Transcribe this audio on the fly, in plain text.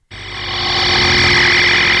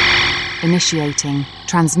Initiating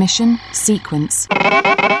transmission sequence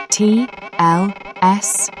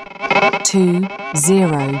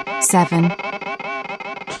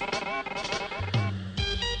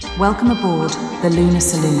TLS207. Welcome aboard the Lunar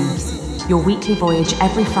Saloon, your weekly voyage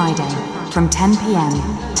every Friday from 10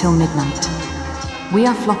 p.m. till midnight. We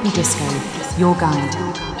are Floppy Disco, your guide,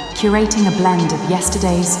 curating a blend of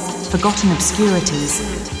yesterday's forgotten obscurities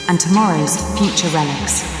and tomorrow's future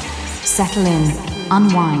relics. Settle in,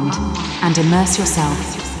 unwind, and immerse yourself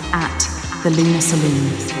at the Lunar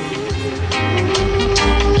Saloon.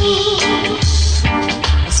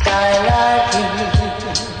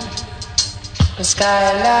 The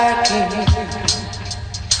skylarking,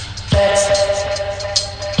 that's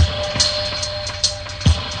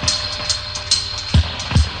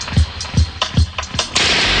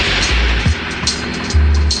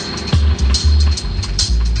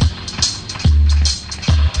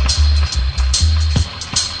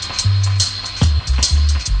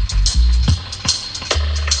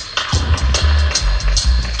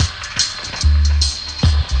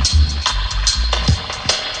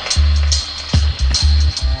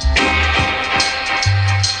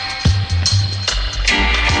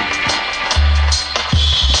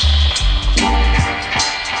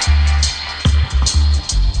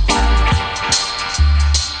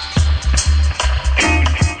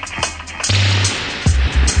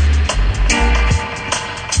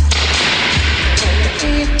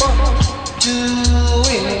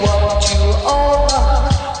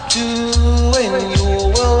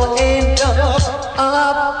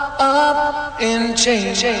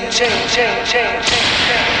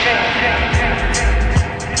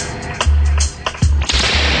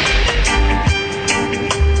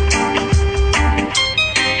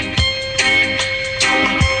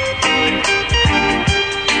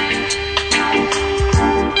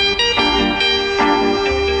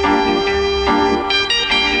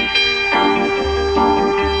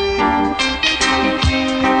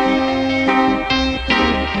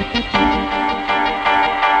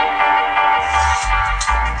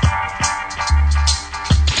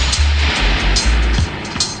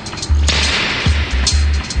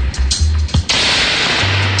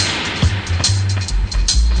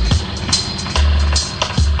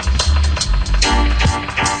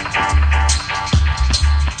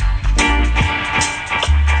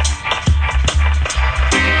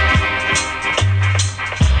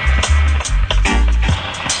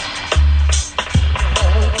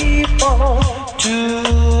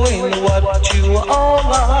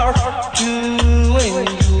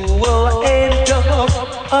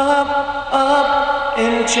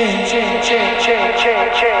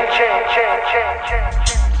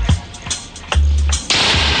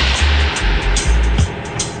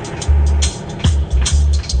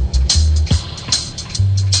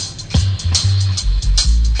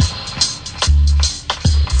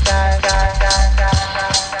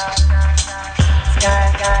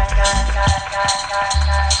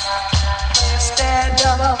stand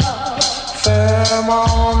up firm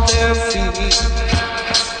on their feet.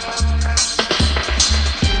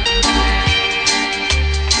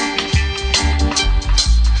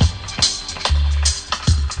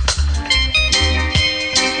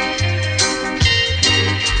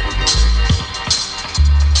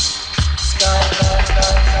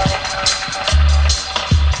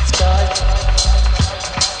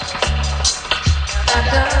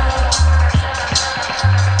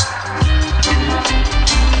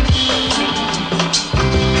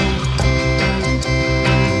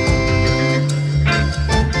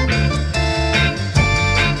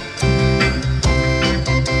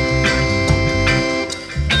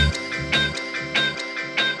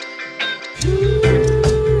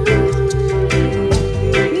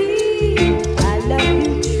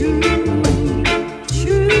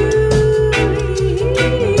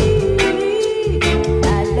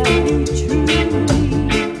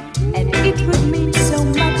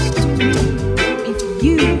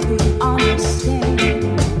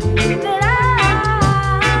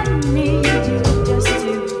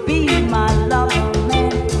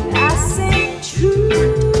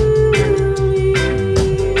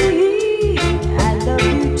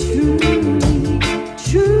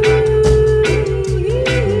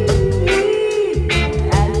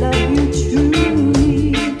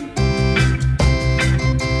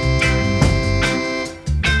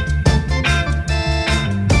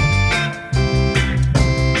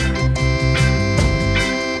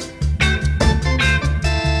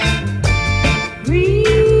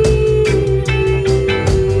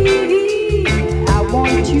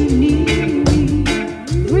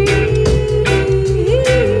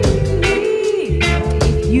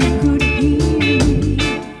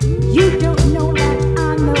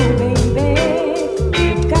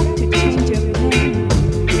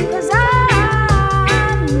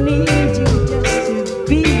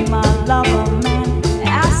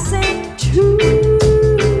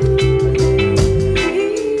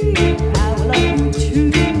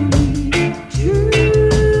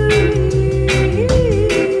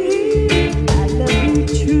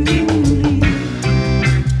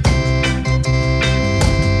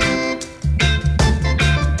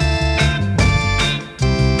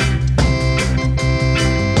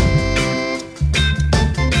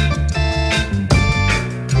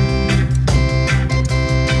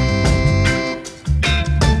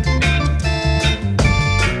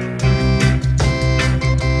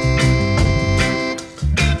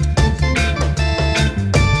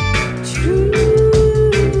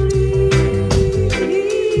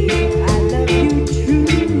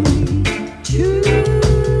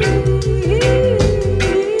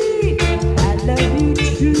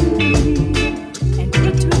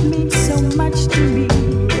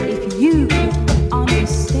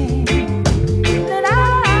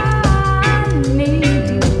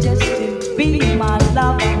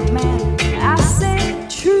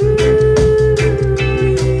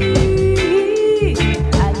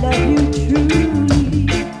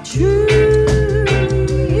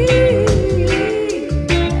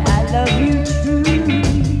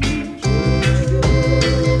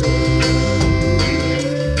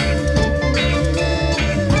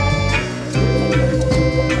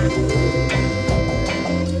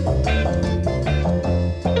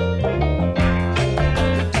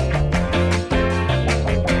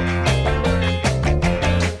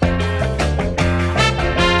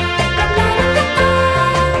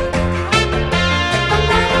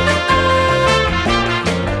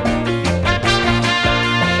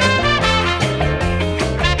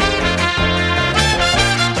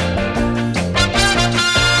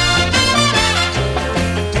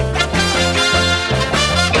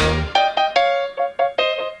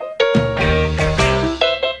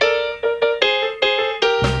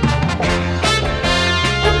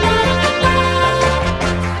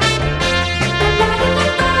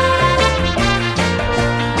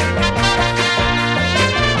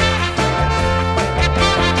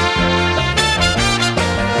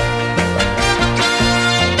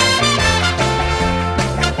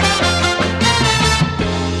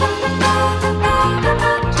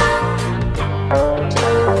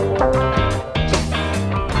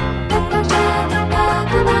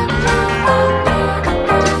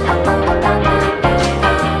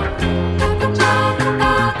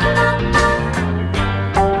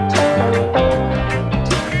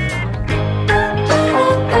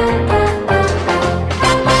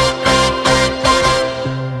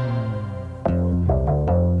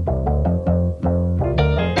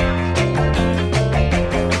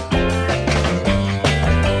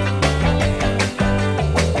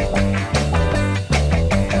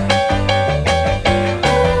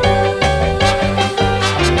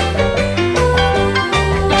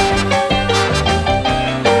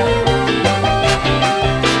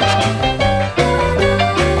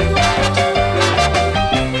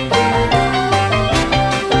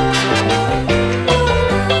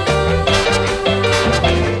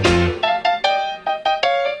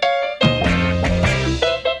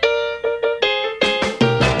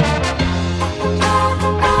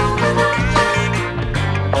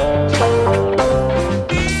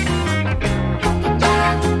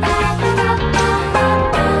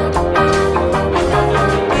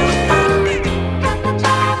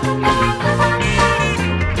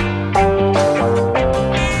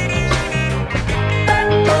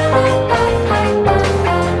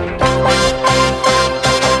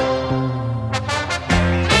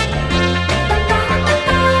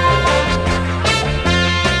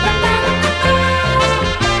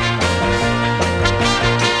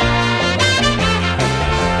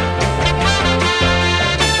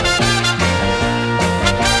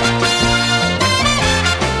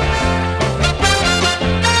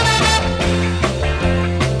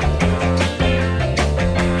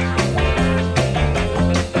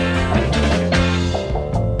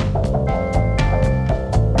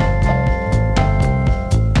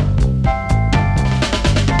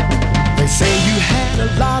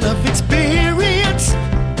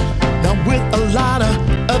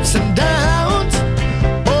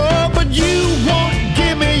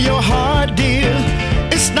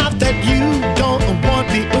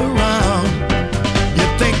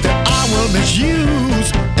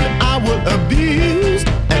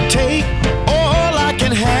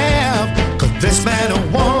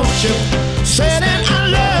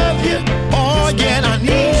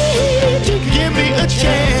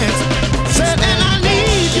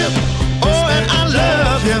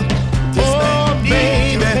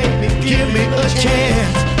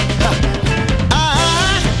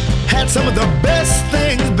 some of the best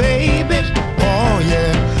things, baby. Oh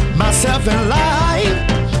yeah, myself in life.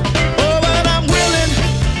 Oh, but I'm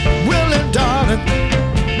willing, darling.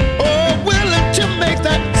 Oh, willing to make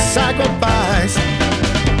that sacrifice.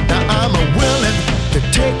 Now I'm willing to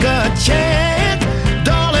take a chance,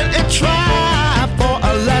 darling, and try for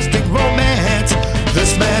a lasting romance.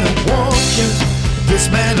 This man who wants you,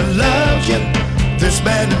 this man who loves you, this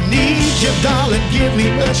man who needs you, darling, give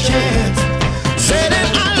me a chance. Say that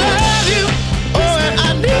I love you, oh, and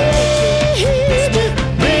I need you,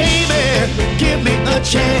 baby, give me a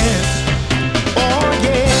chance. Oh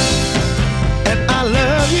yeah, and I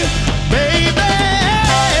love you, baby.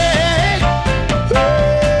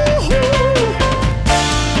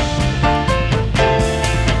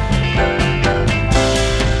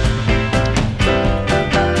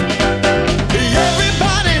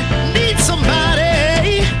 Everybody needs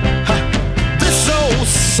somebody. This old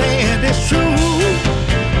saying is true.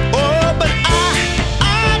 Oh, but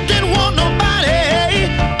I didn't want nobody.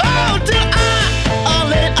 Oh, till I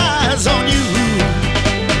laid eyes on you.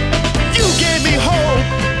 You gave me hope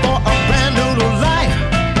for a brand new life.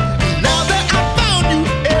 Now that I found you,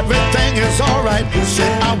 everything is alright.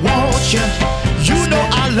 Said I want you, you know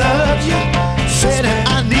I love you. Said that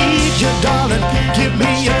I need you, darling, give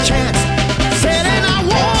me a chance. Said that I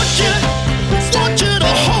want you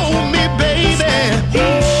to hold me, baby.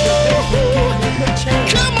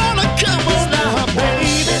 Come on now,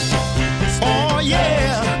 baby. Oh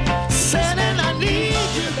yeah, said that I need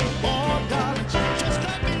you, oh darling, just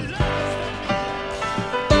let me love.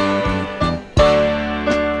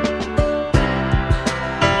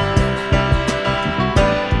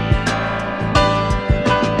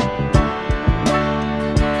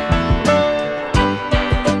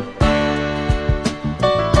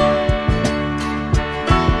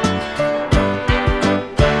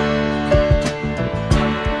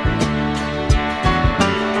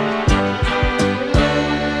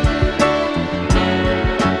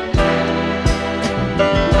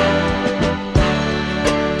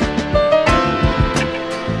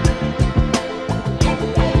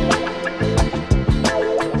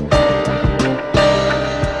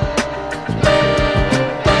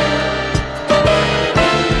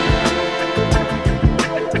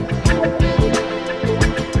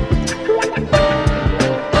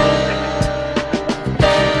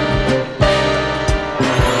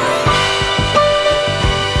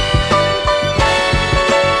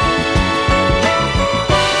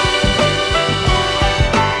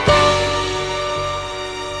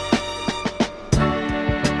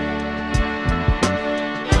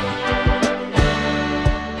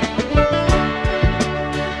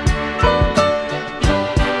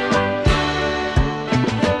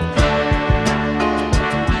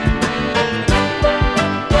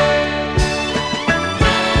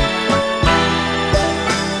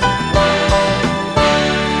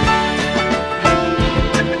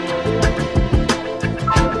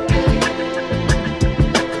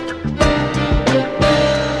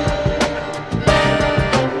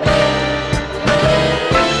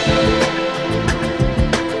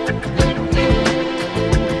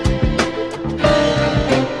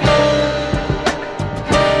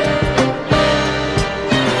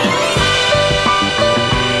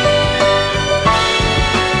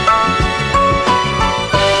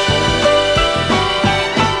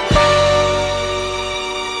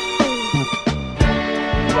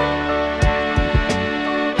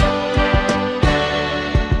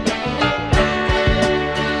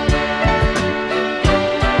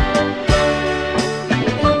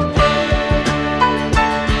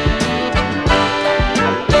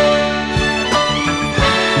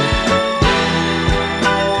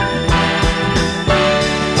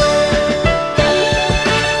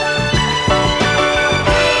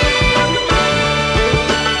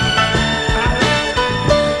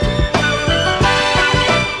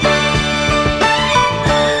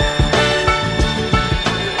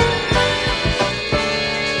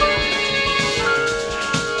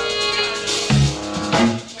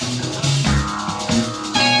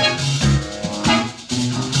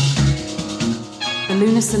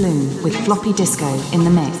 Lunar Saloon with Floppy Disco in the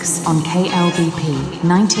mix on KLBP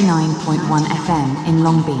 99.1 FM in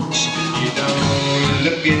Long Beach. You don't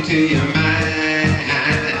look into your mind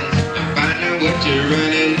and find out what you're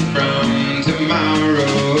running from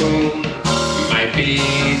tomorrow. Might be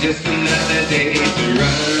just another day to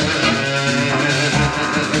run.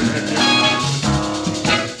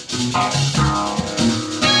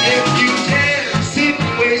 If you can't sit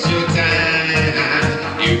and waste your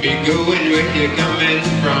time, you'll be going where you're coming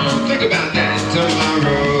from. Think about that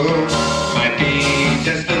tomorrow. Might be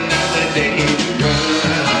just another day to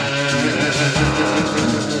run.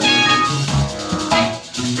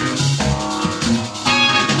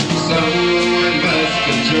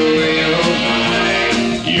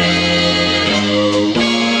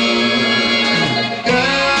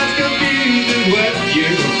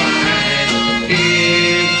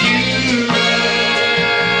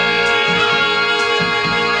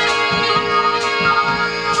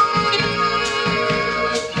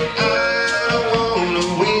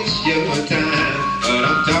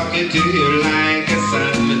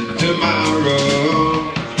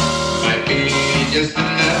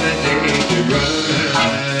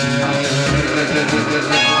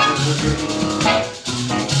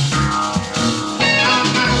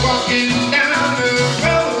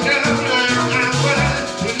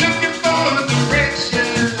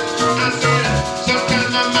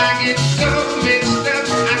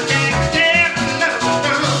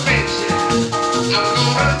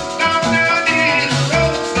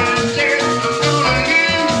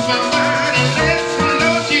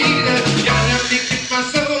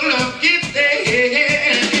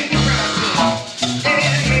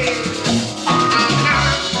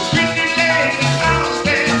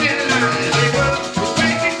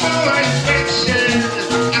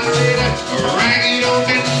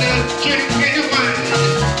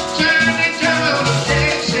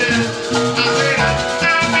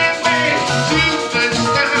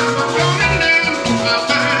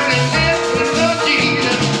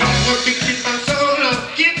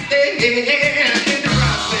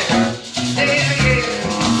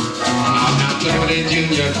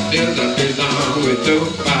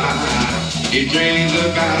 He dreams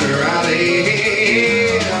about a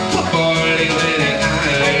rally, boiling in an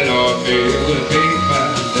island, or filled with paper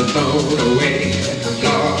that's thrown away.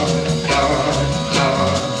 Lord, Lord,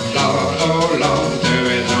 Lord, Lord, oh Lord, tell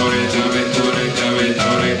me,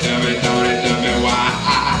 why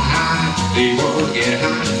he won't get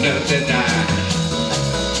high enough to die.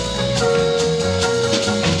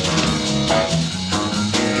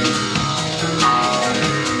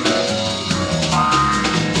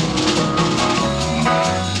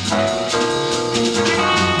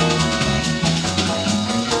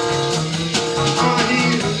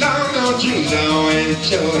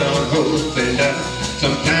 Short on hope and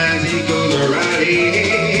sometimes he goes right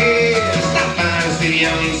ahead. Stop by and see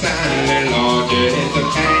young silent Lord, you hit the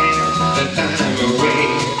past the time away.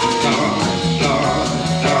 Lord, Lord,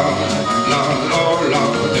 Lord, Lord, oh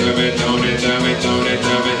Lord, tell me,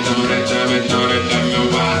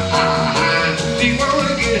 why do you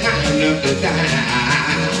wanna get high enough to die?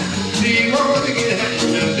 Do you wanna get high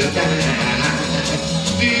enough to die?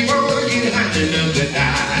 Do you wanna get high enough to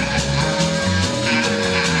die?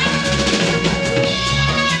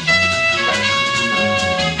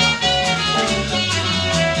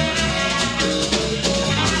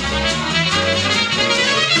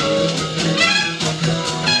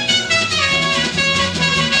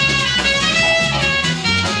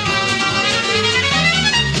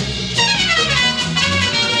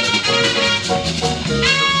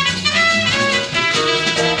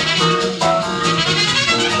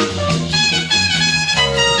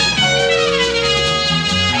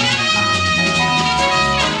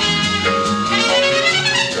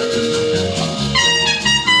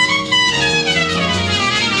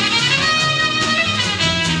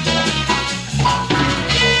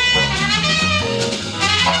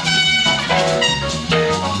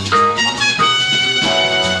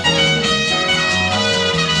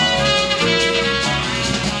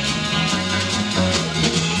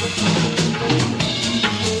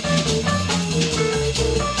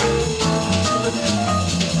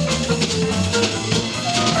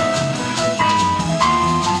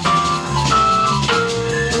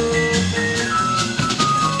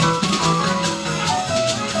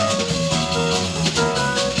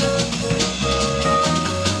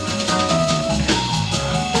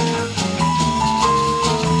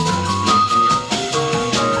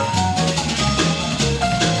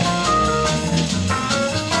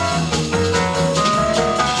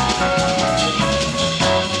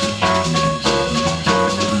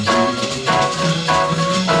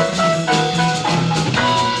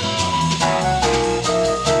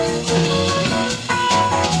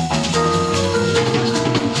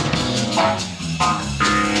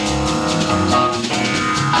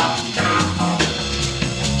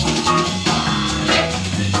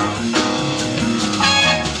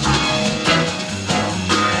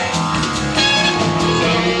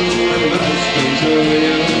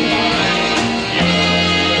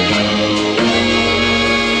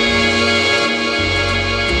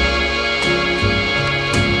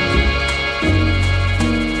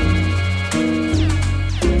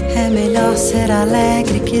 Ser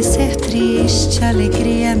alegre que ser triste,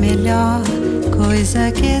 alegria é melhor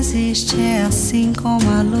coisa que existe, é assim como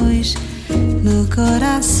a luz no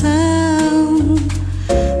coração.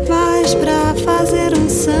 Mas pra fazer um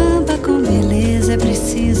samba com beleza é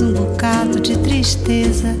preciso um bocado de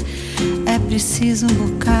tristeza, é preciso um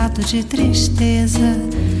bocado de tristeza,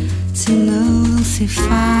 senão não se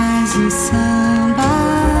faz um samba.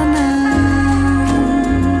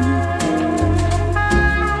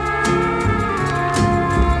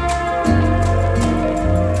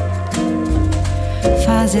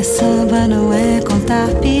 Fazer samba não é contar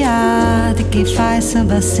piada, e quem faz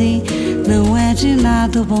samba assim não é de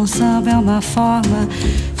nada. O bom samba é uma forma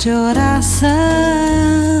de oração.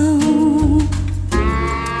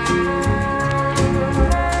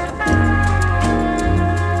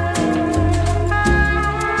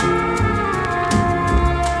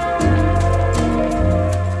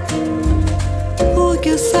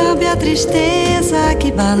 Porque o samba é a tristeza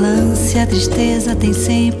que balance. A tristeza tem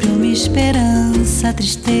sempre uma esperança. A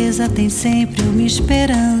tristeza tem sempre uma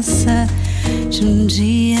esperança de um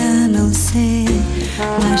dia não ser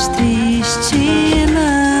mais triste,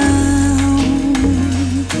 não.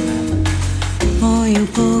 Põe um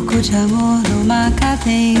pouco de amor numa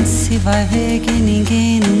cadência e vai ver que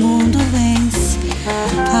ninguém no mundo vence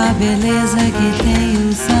a beleza que tem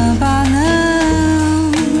um samba,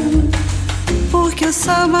 não. Porque o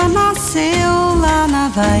samba nasceu lá na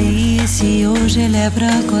Bahia. Se hoje ele é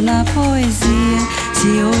branco na poesia, se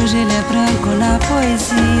hoje ele é branco na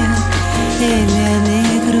poesia, ele é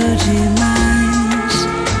negro demais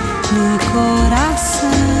no coração.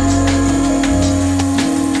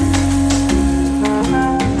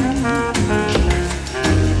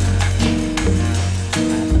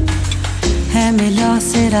 É melhor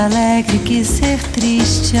ser alegre que ser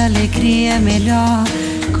triste. Alegria é a melhor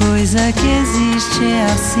coisa que existe. É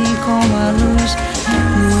assim como a luz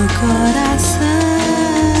no coração.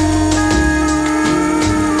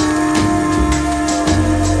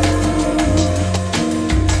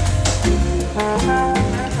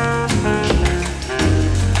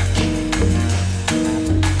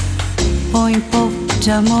 Põe um pouco de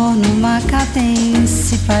amor numa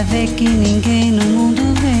cadência, vai ver que ninguém no mundo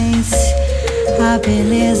vence a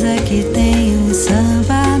beleza que tem um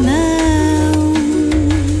samba, não.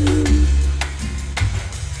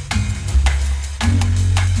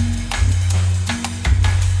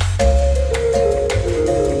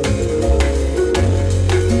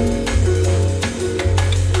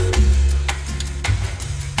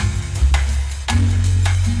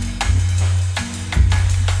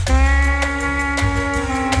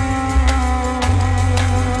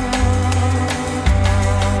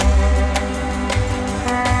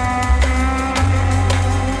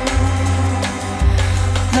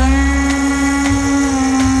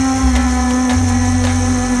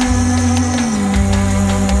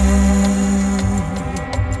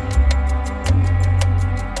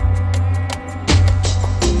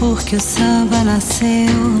 Porque o samba nasceu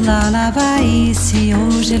lá na Bahia. Se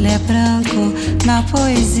hoje ele é branco na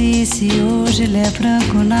poesia, se hoje ele é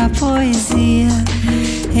branco na poesia,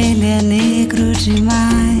 ele é negro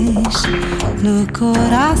demais no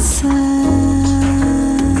coração.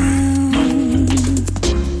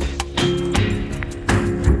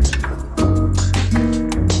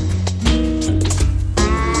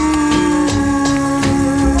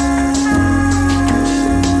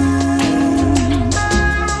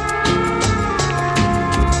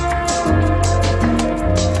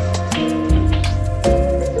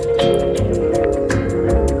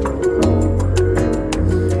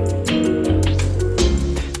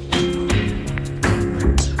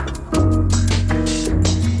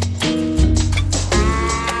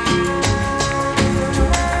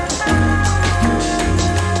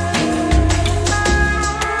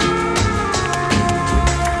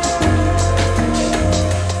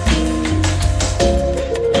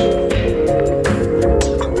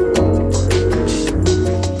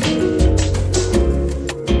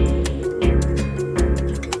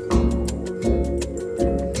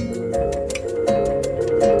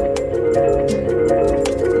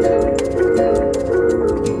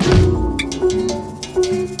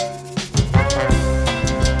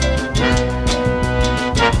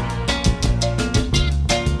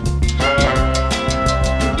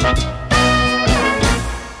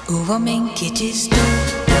 O homem que diz tu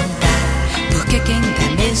não dá, porque quem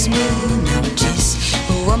dá mesmo não diz.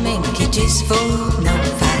 O homem que diz vou não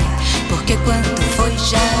vai, porque quando foi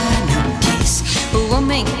já não quis. O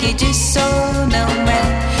homem que diz sou não é,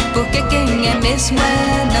 porque quem é mesmo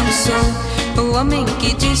é não sou. O homem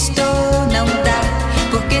que diz tô não dá,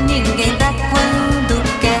 porque ninguém dá quando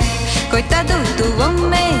quer. Coitado do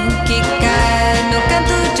homem que cai no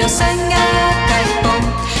canto de um sanha caipom.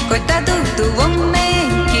 Coitado do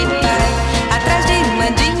homem que vai atrás de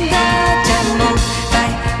mandinga de amor. Vai,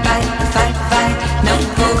 vai, vai, vai, não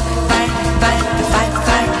vou. Vai, vai, vai,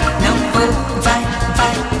 vai, não vou. Vai,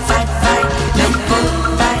 vai, vai, vai, não vou.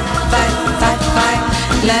 Vai, vai, vai, vai,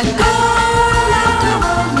 let go. Let the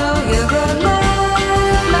world know you're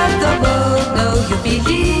alive. Let the world know you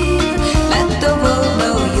believe. Let the world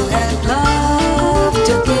know you have love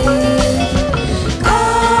to give. Go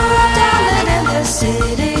down.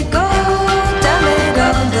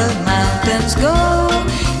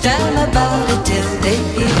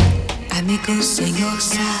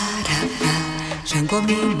 Saravá, Jango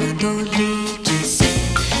me mandou lhe dizer: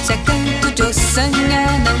 se é canto de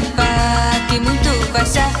ossanha, não vá, que muito vai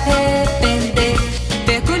se arrepender.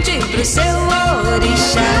 Pergunte pro seu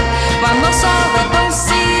orixá, o amor só é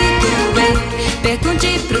consigo eu.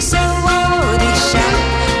 Pergunte pro seu orixá,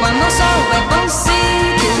 o amor só é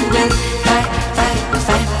consigo eu. Vai, vai,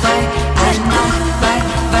 vai, vai, amar, vai,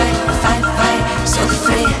 vai, vai, vai,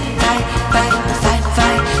 sofrer, vai, vai, vai,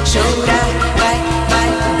 vai, chorar, vai, vai,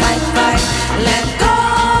 vai, vai. Let go,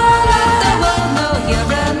 let the world know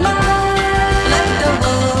you're alive. Let the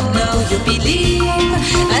world know you believe.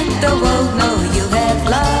 Let the world know you have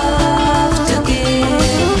love to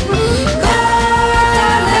give. Go,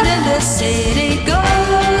 tell it in the city, go,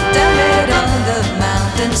 tell it on the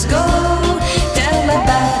mountains, go, tell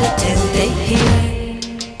about it till they hear.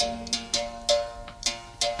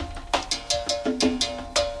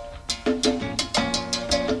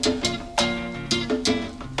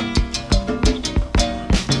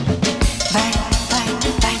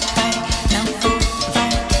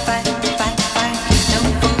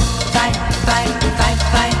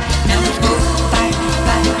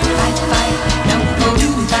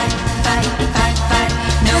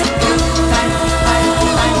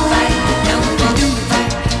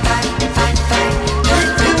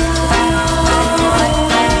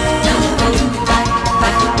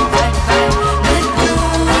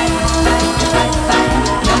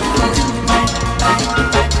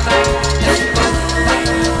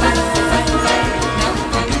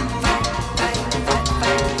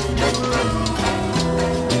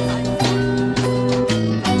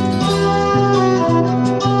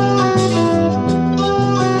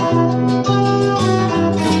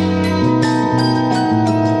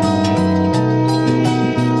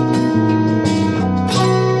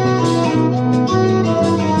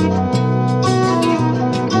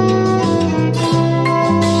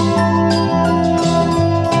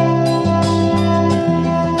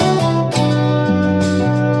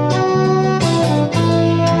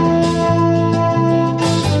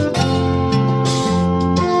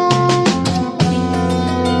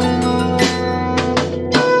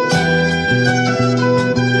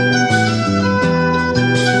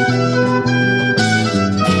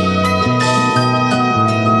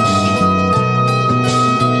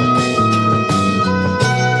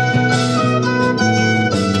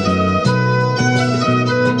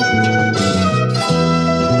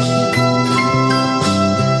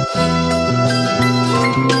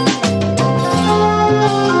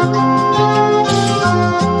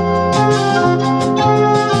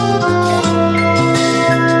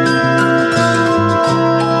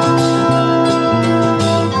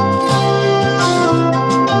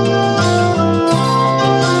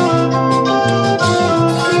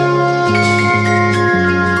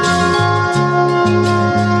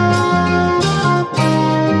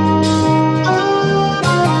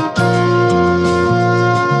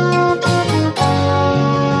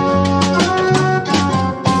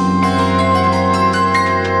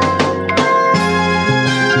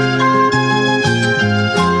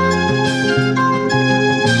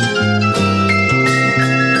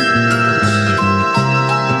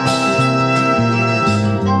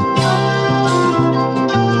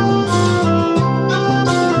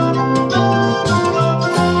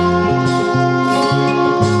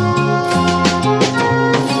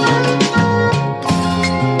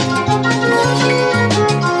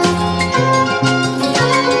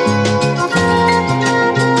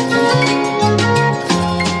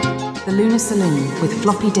 Lunar Saloon with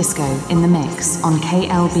Floppy Disco in the mix on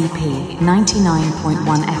KLBP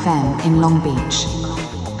 99.1 FM in Long Beach.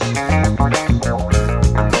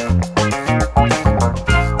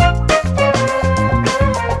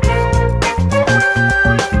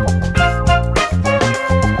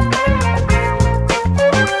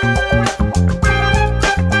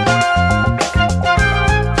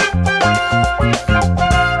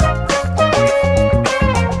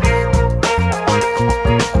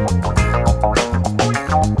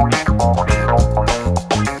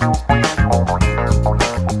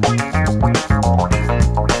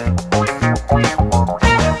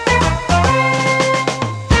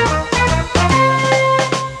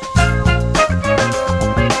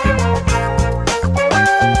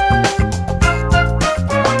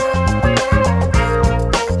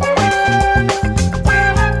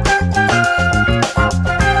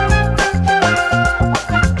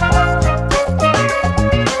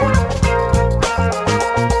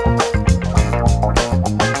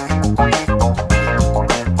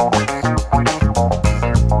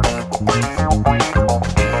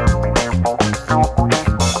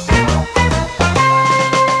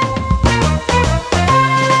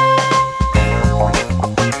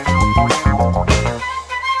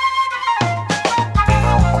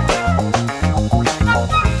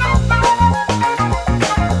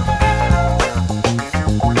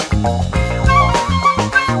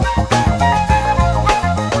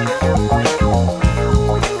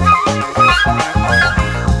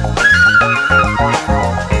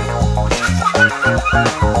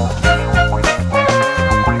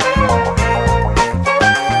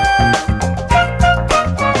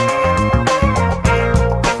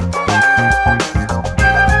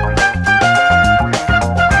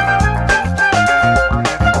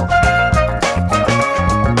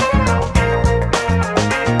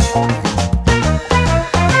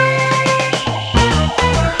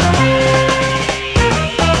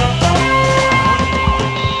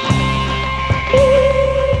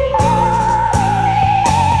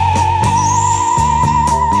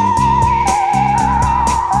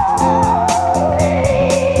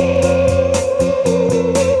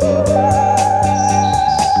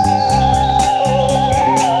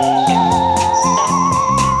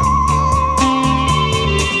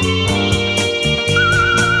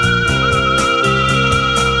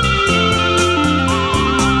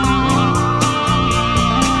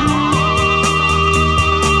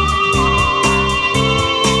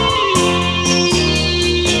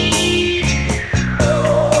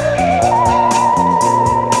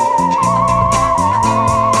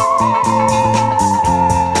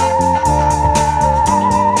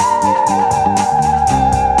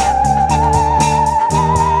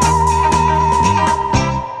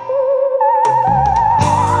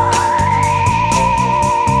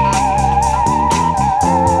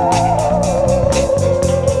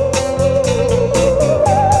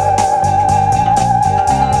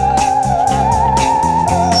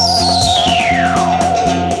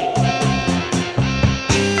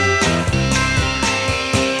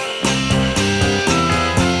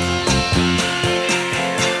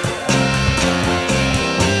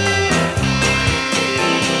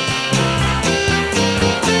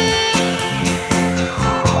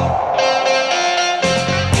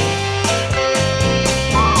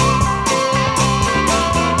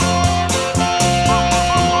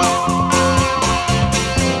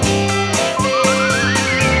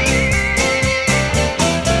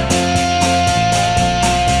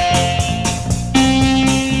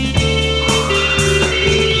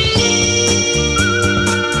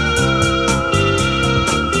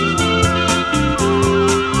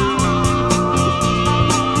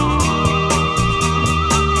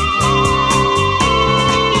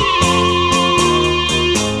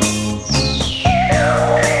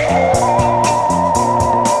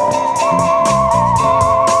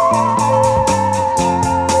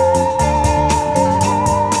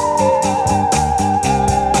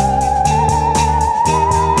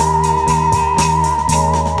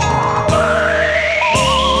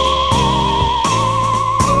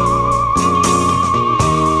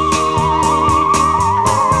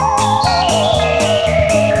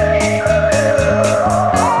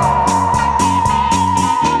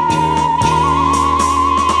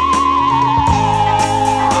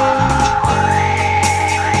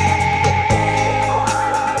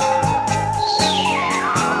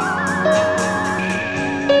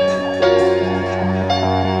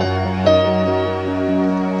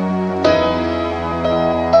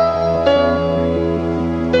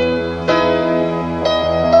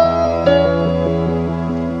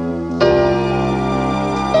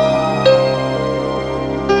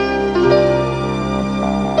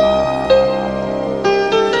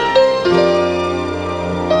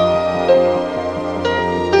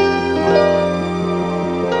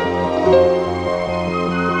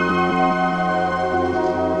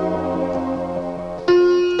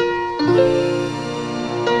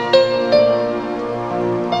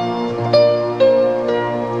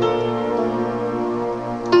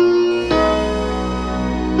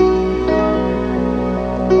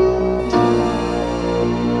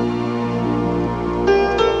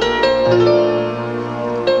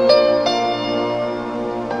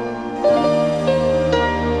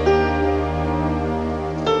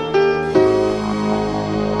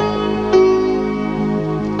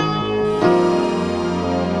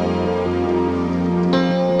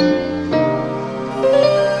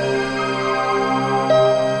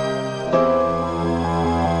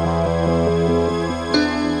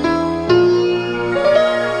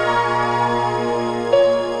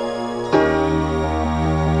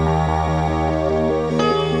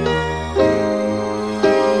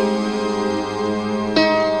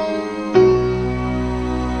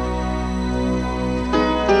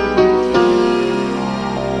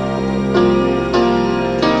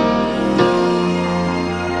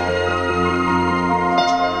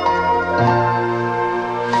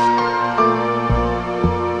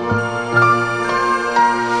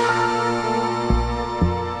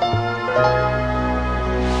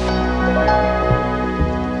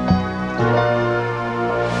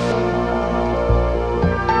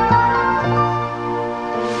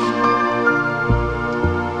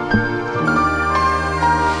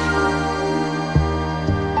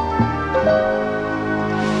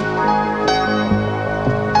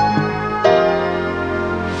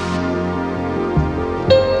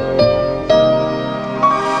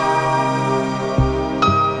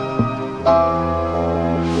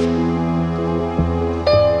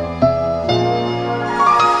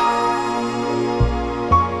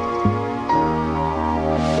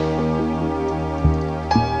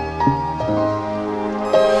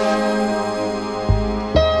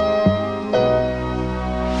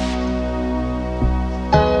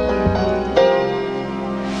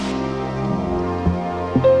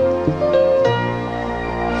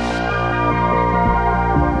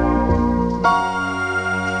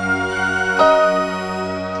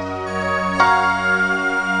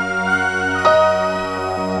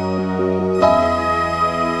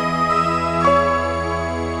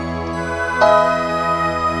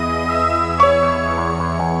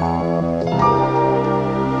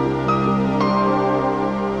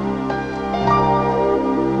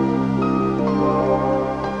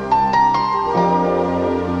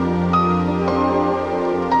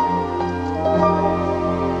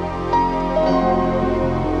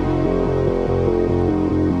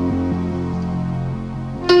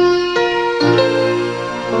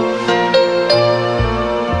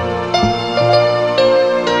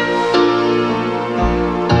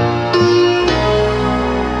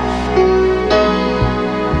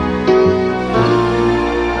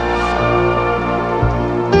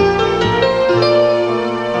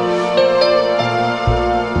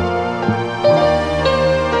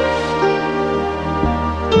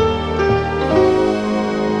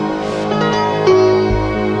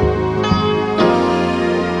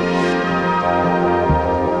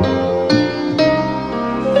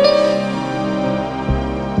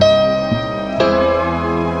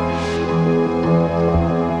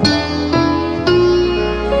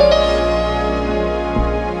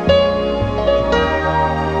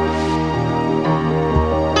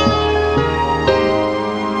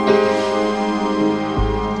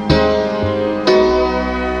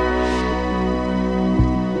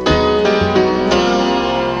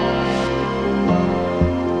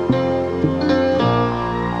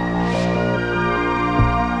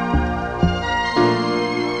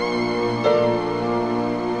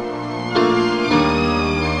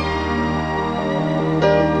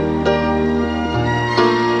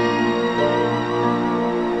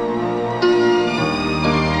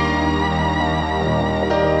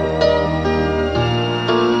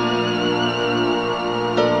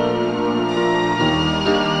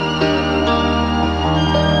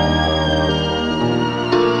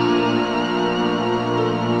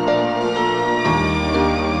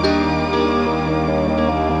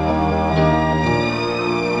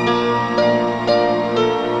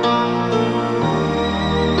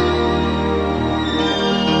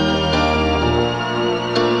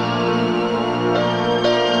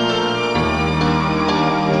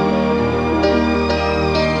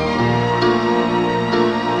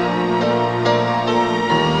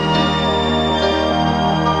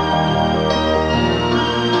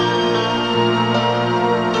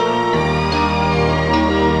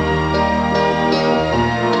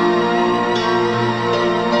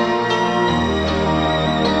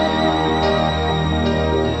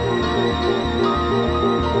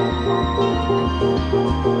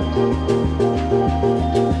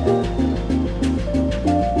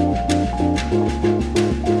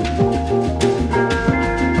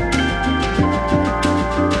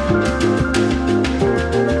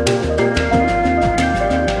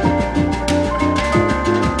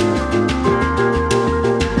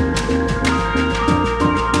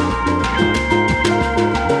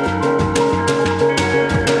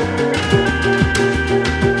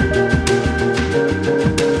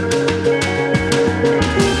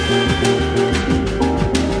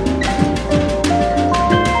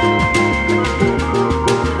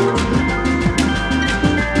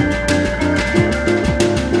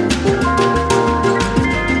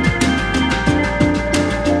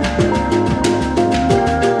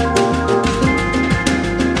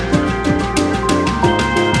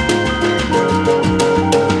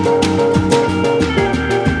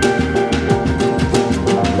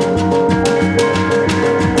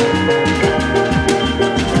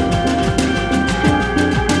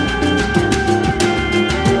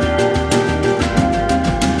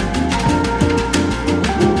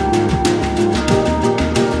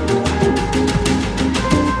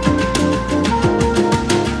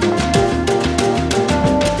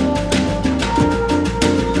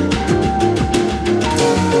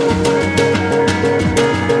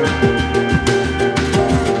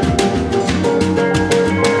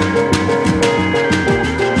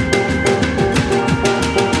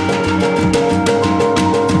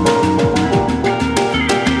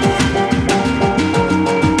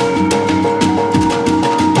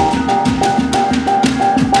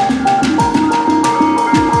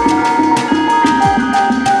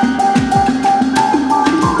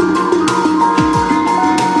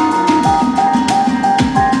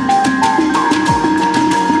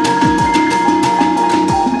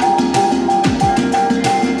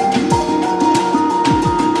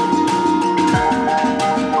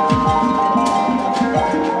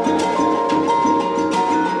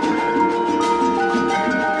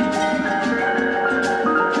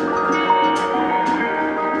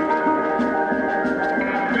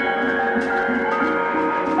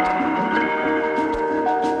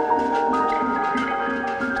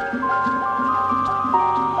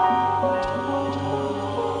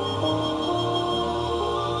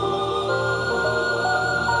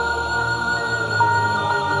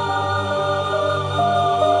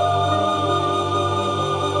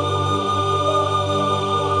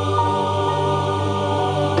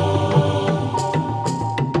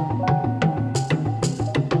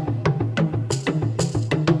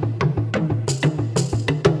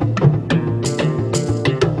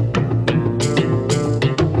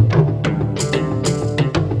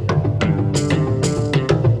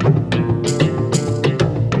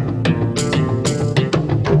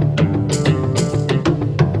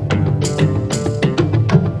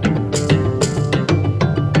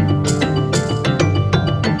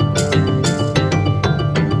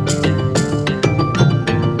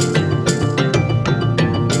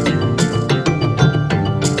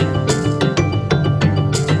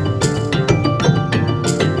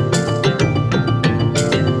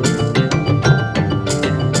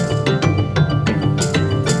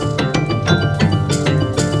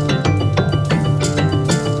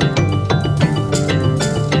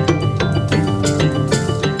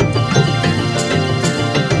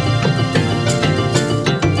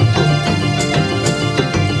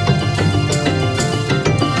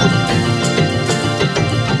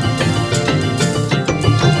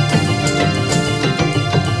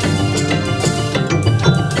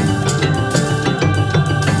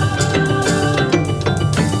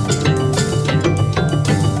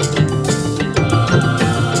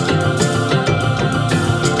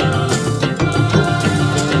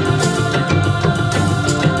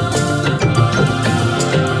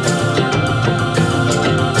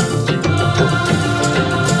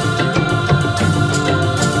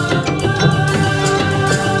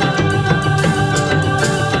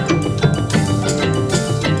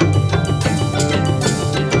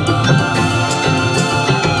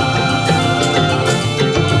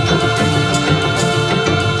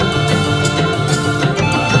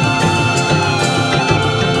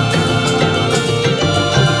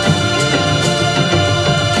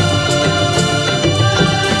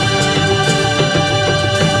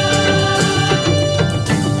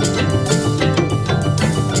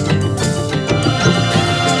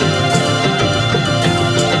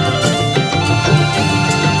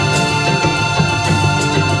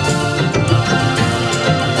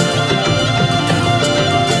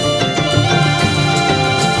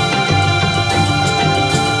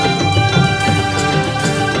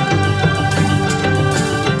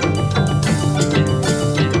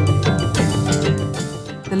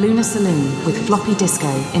 Lunar Saloon with Floppy Disco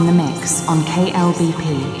in the mix on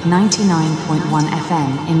KLBP 99.1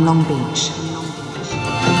 FM in Long Beach.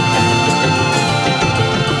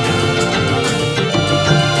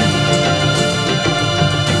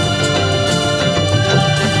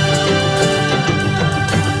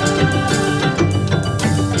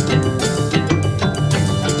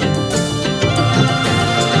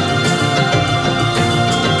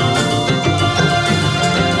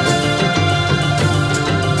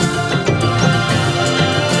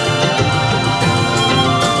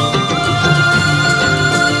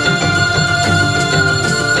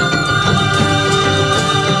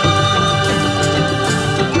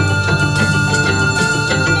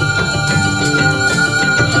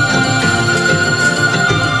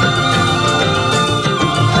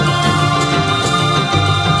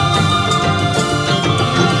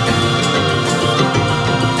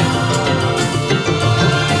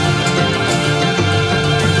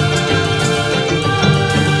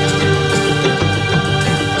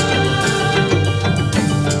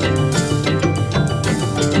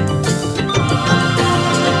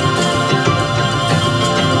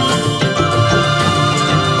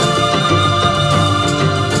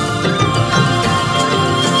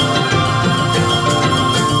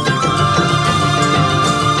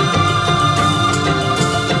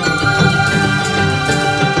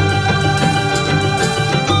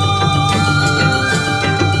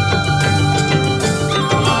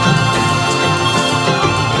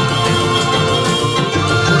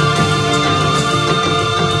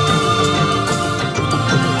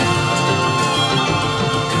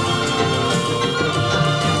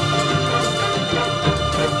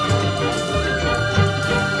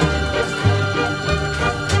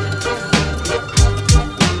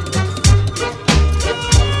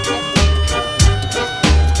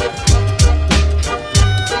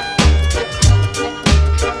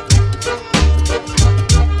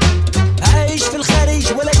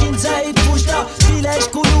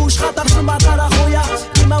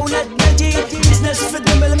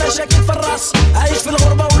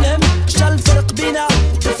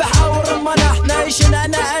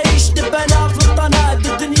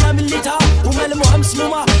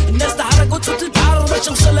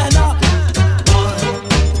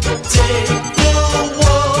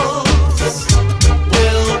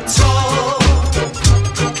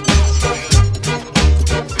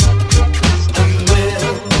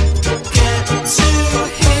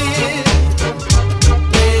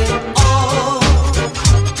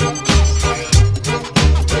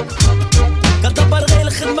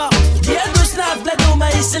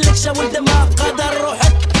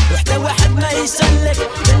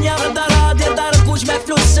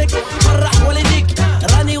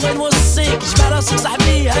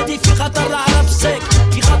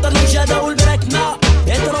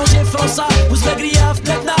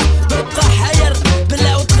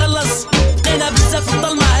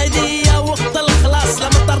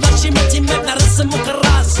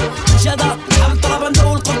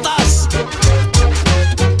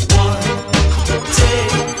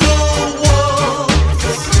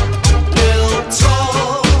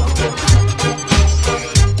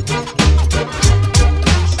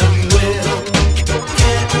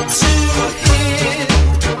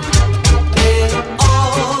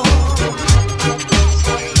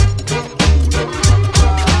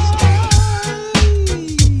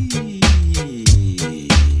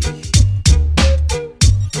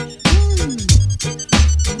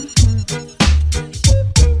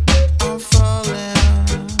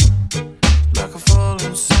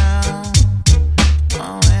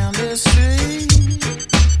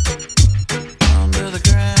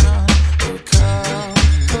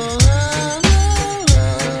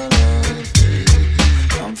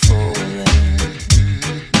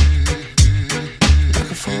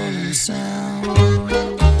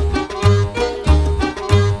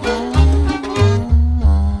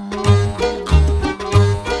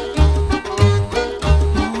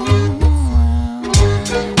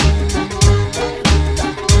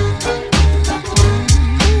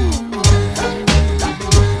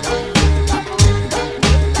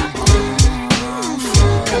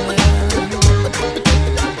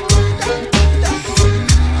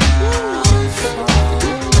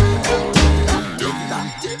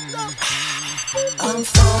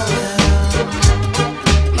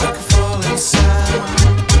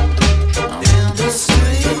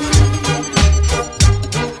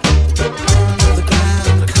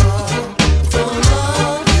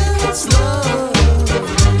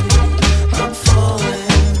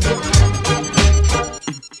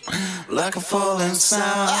 like a falling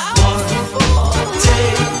sound.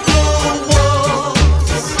 Take the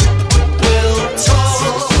walls.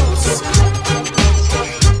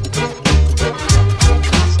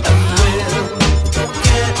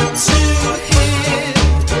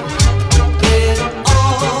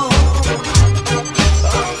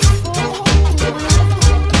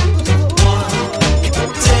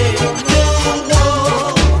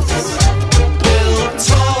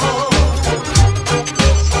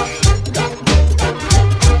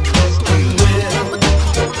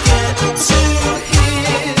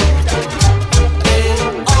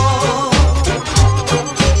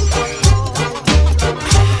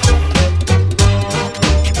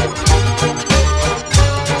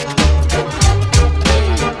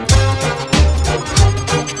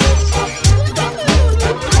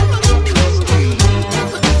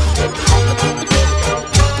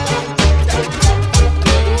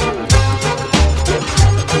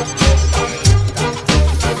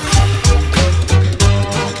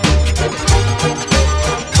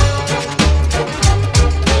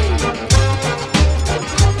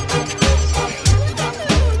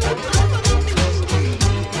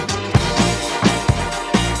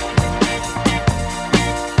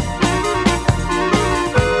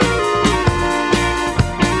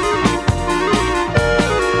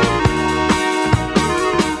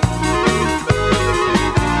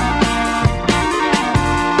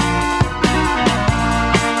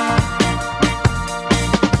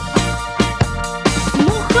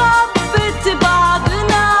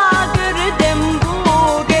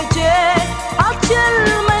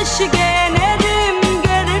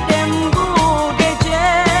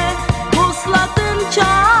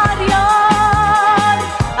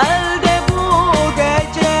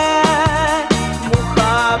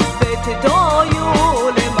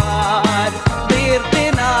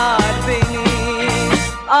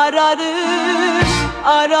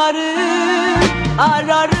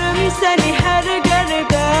 seni her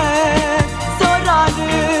gerde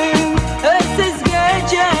sorarım. Öksüz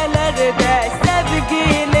gecelerde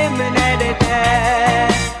sevgilim nerede?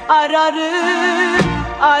 Ararım,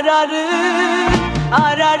 ararım,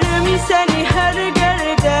 ararım seni her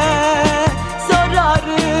gerde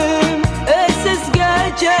sorarım. Öksüz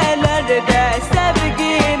gecelerde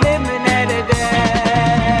sevgilim nerede?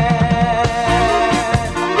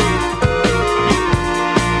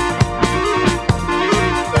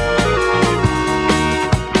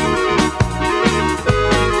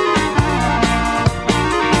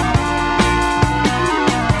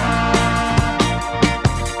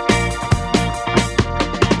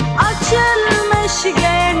 Açılmış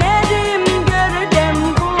generim gördüm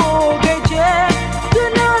bu gece.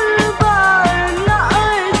 Gönül bağrına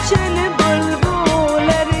açın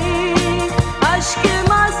bülbülleri.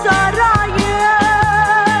 Aşkıma sarayım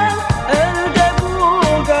öldü bu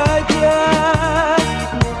gece.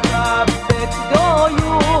 Muhabbet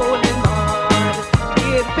doyulmaz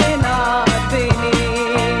bir pena beni.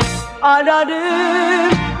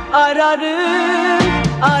 Ararım, ararım,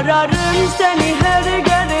 ararım seni her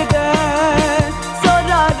gerde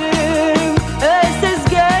sorarım. Öksüz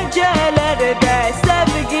gecelerde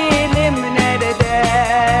sevgilim nerede?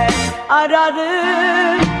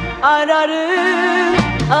 Ararım, ararım,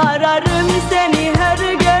 ararım seni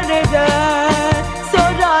her gerde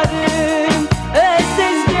sorarım.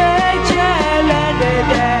 Öksüz gecelerde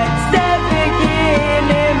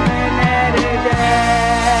sevgilim nerede?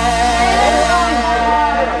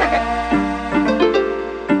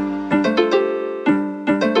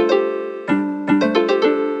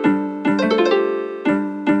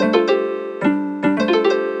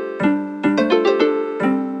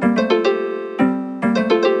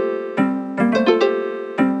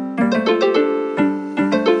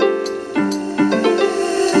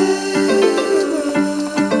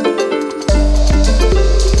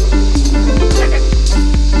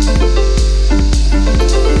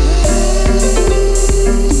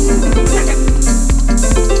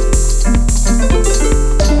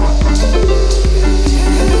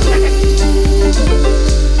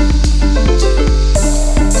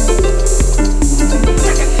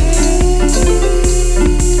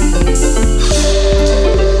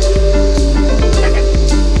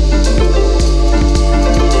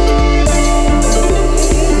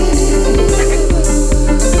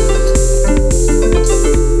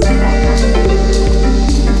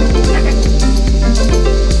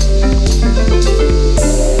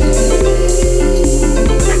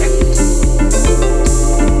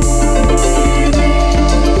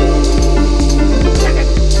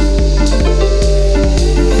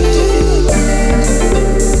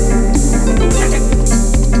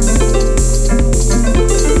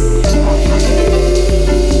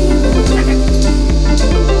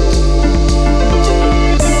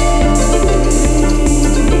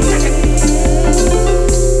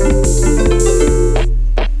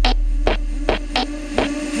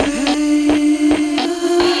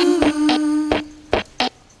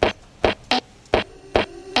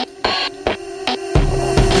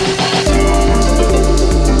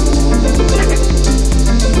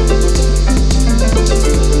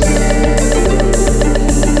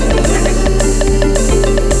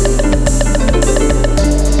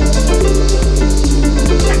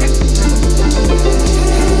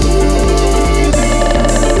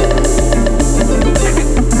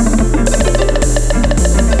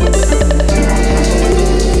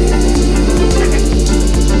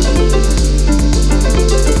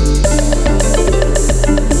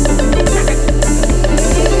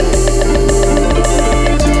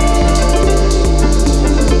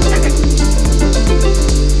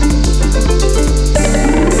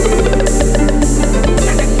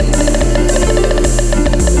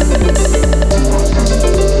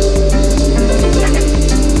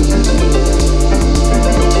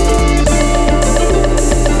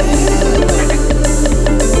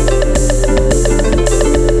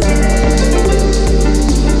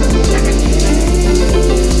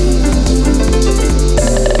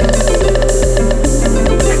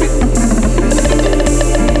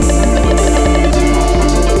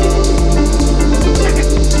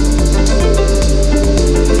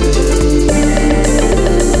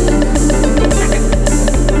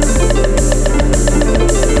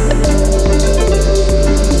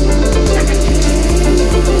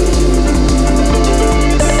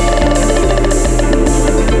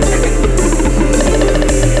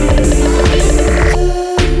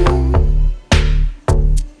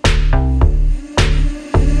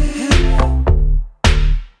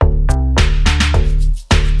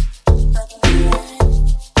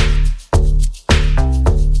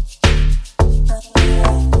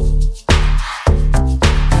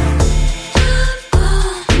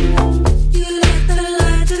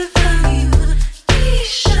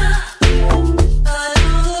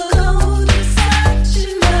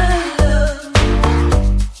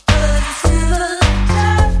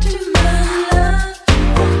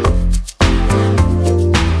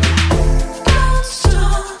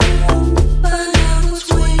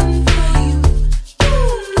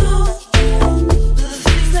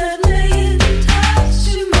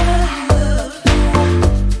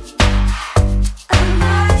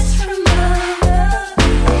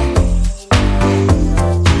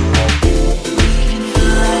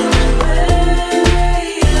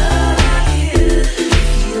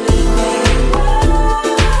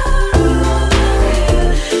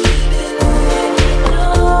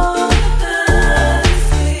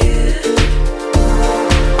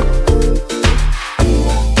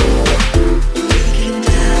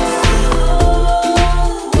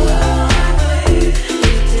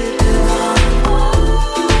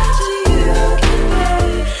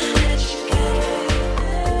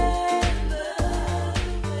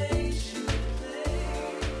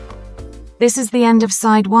 This is the end of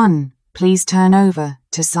side 1. Please turn over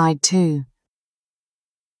to side 2.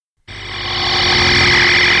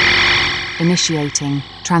 Initiating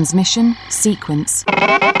transmission sequence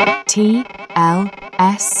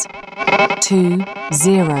TLS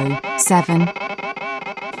 207.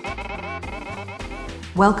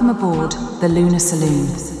 Welcome aboard the Lunar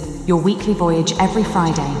Saloon, your weekly voyage every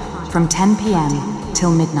Friday from 10 p.m. till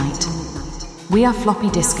midnight. We are Floppy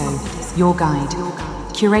Disco, your guide,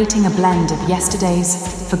 curating a blend of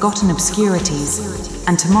yesterday's forgotten obscurities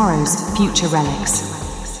and tomorrow's future relics.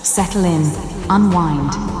 Settle in,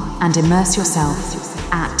 unwind, and immerse yourself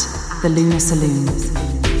at the Lunar Saloon.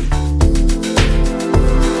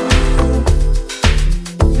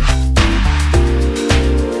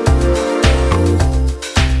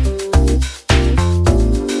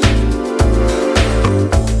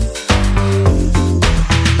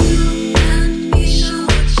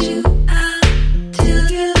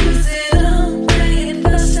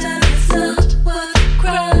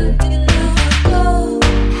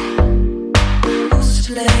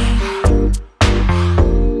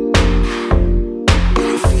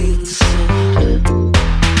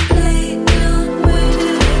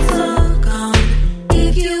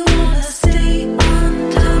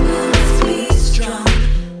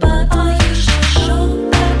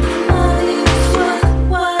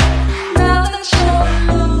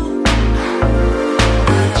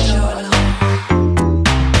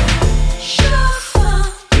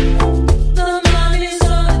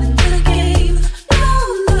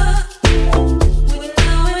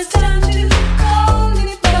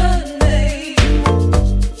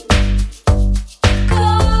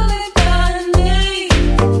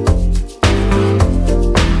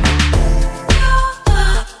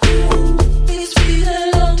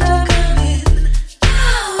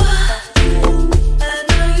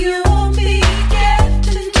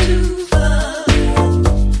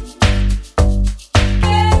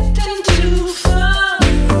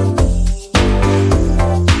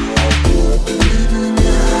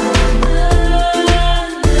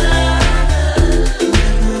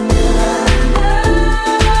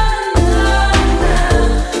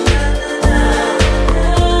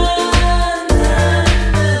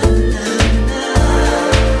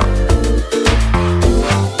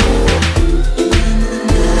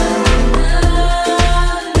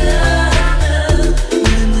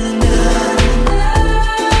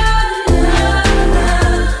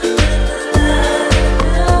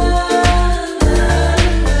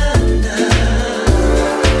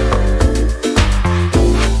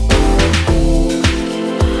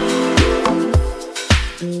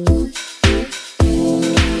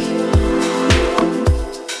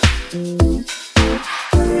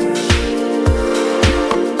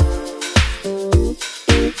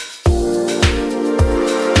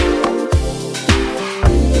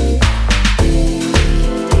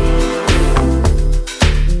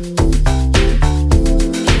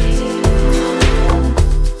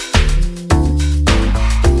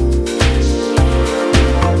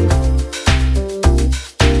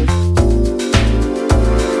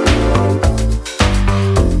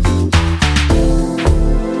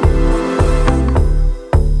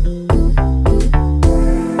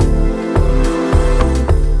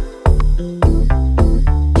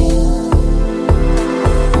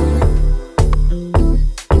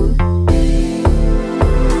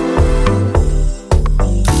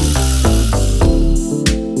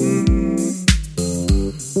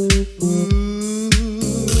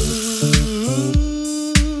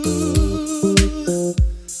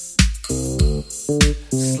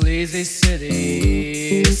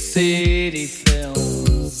 city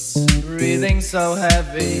films, breathing so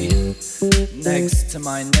heavy next to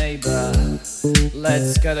my neighbor.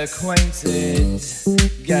 Let's get acquainted,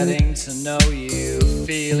 getting to know you,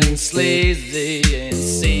 feeling sleazy in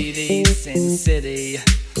seedy Sin City,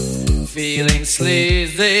 feeling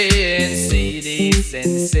sleazy in seedy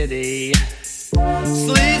Sin City.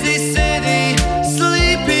 Sleazy city,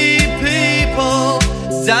 sleepy people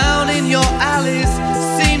down in your alleys.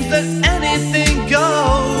 Seems that anything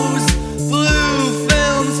goes. Blue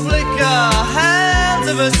films flicker, hands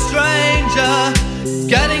of a stranger.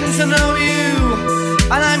 Getting to know you,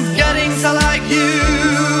 and I'm getting to like you.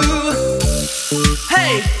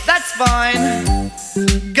 Hey, that's fine.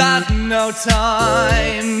 Got no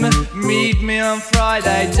time. Meet me on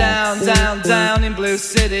Friday down in Blue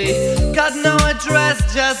City. Got no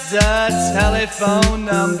address, just a telephone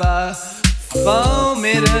number. Phone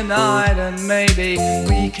me tonight and maybe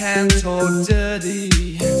we can talk dirty.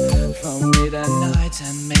 Phone me tonight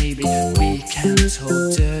and maybe we can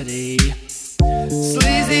talk dirty.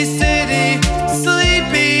 Sleazy city,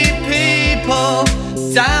 sleepy people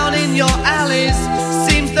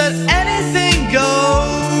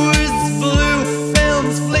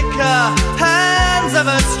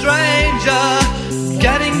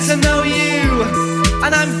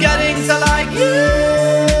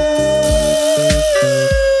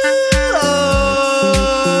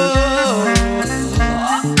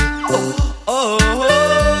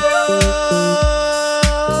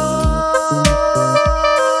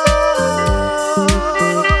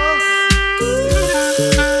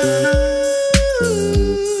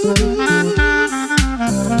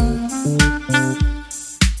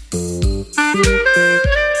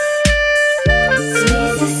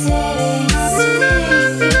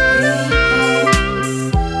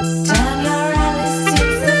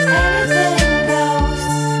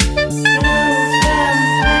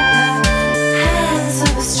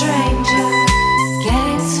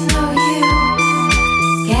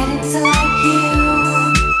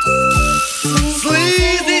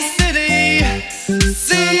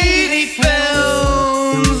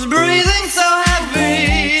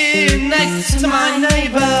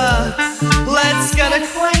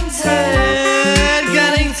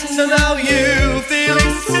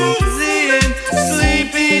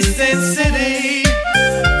Sin City.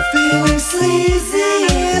 Feeling sleazy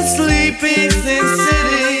in Sleepy Sin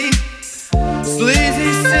City.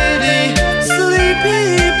 Sleazy city,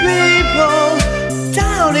 sleepy people.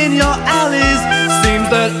 Down in your alleys, seems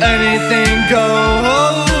that anything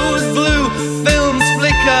goes. Blue films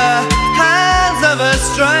flicker, hands of a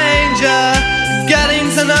stranger. Getting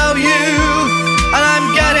to know you, and I'm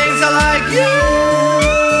getting to like you.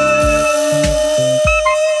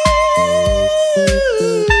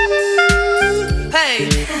 Hey,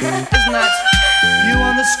 isn't that you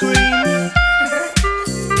on the screen?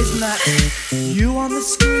 Isn't that you on the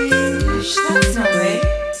screen? That's not me.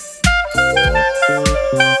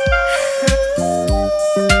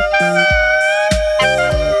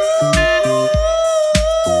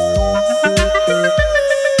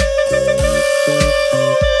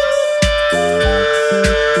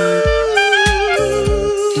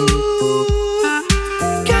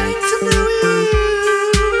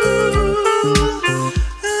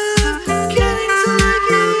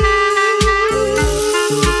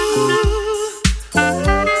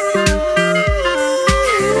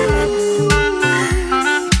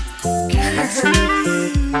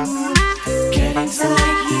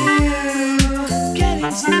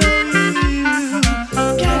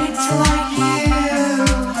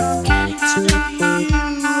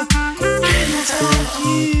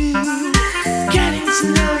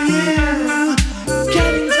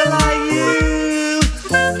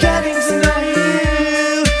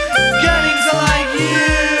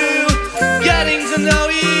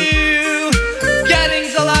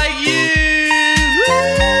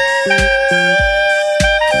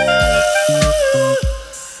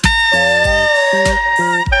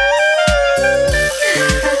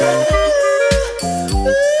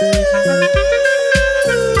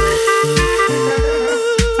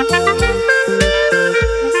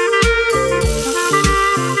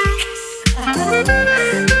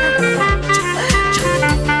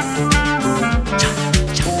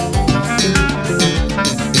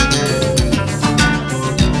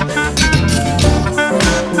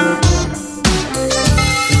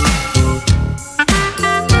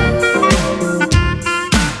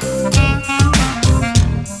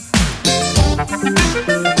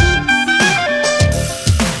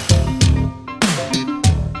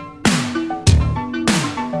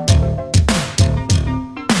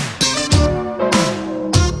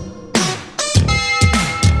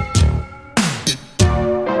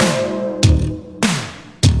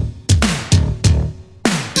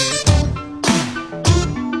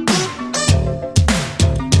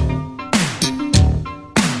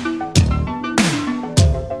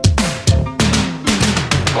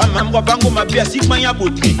 Mapia sikmanya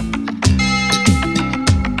botri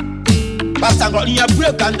Pasango niya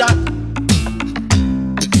brekanda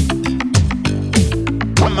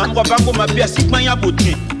Mambo bango mapia sikmanya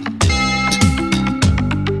botri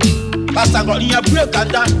Pasango niya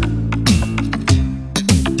brekanda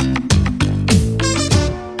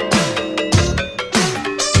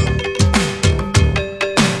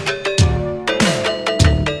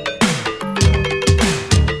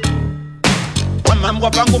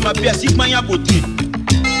Bango mapia sikmanya botri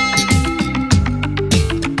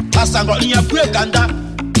Pasango niya brekanda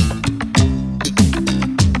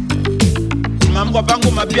Mambo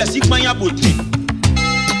bango mapia sikmanya botri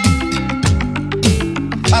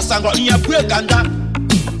Pasango niya brekanda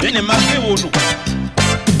Ene mafe wono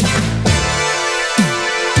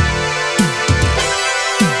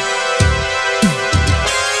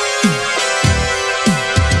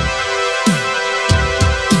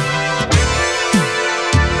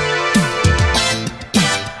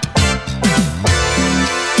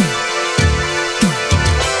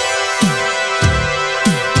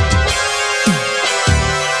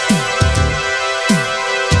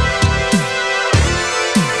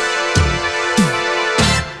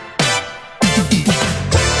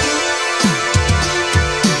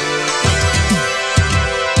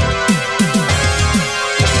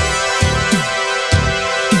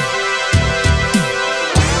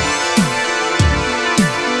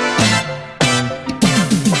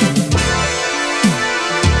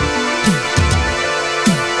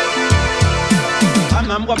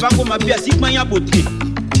Bango mapia sikmanya botri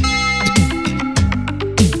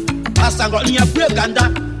Pasango niya brekanda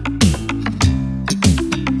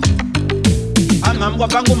Mambo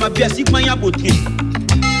bango mapia sikmanya botri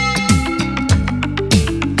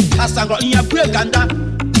Pasango niya brekanda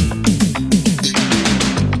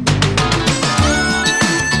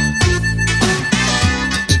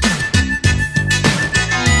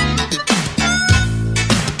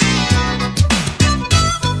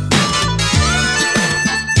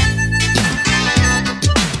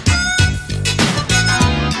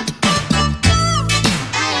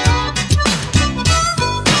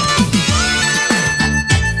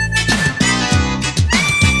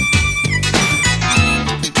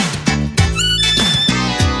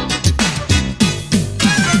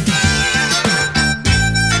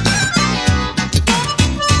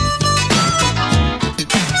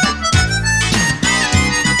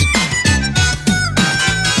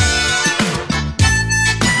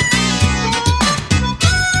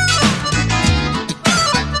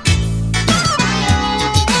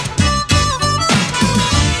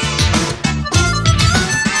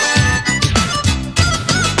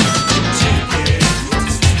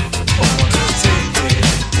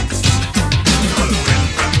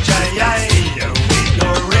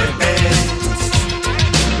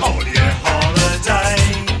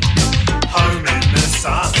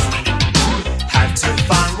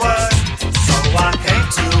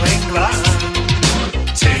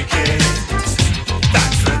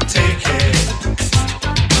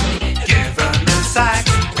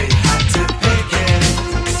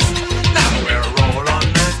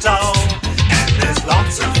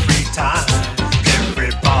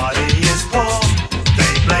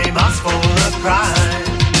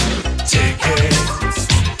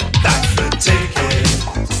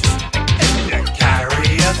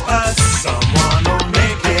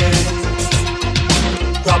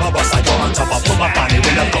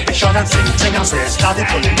me short and sing and swear. Started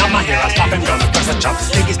pulling out my hair, I slap him down across the chop.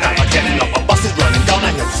 Think he's time of getting up, a bus is running down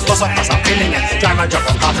a hill. Bus up, I'm feeling it. Drive my truck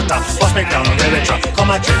from car to top. Bus break down a railway truck.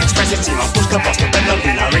 Come my train, express it, see my push the bus to bend the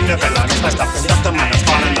wheel. I ring the bell, I miss my stop. Conductor man is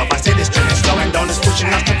falling up. I say this train is slowing down, it's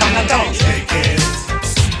pushing us to down the town. Take it,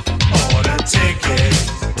 order ticket.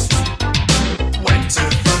 Went to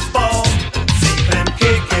football, see them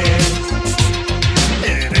kick it.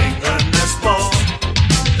 In England, the sport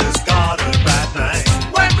has got a bad name.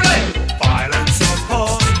 Wembley, violent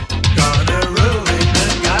support, gonna ruin the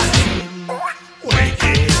game.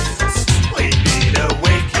 Wicked, we need a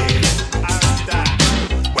wicket.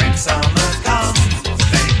 When summer comes,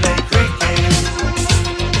 they play cricket.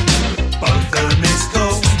 Both are missed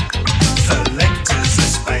goal, selectors a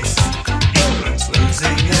space. England's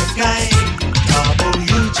losing a game, double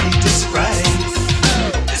UG disgrace.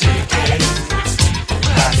 Ticket,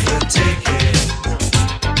 that's the ticket.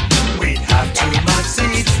 We'd have too much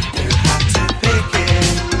seed, you'd have to pick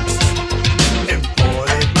it.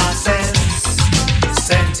 Imported my sense,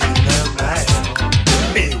 sent in the mail.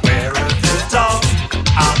 Beware of the dog,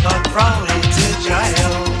 I'll not throw into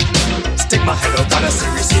jail. Stick my head out on a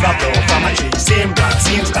seat, receive a blow from a tree. Seeing blood,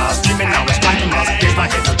 seeing stars, dreaming now, it's flying miles. Here's my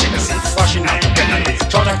head to take a seat, rushing out to get a lead.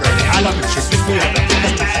 Short and girly, I love you, she flips me up and flip the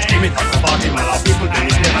street. Screaming out for 40 mile, our people doing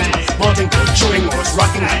his never stop. Molting good, chewing words,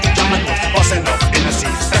 rocking out, jamming notes, busting up in the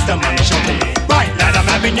sea. Spec the money, shouting me. Right, lad, I'm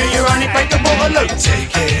having you, you're only break the ball,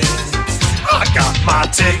 take it, I got my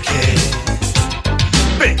ticket.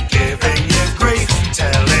 Been giving you grief,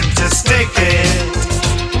 tell him to stick it.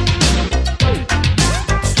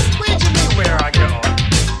 Where do you mean where I go?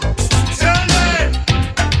 Tell him!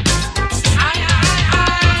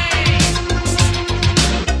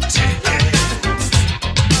 Ticket.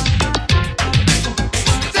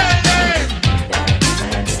 Tell him! Tell him!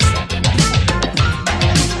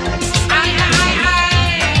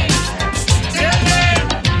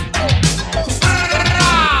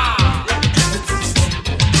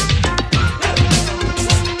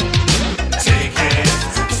 Ticket.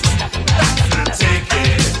 That's the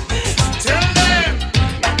ticket. Tell them.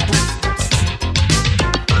 Ticket.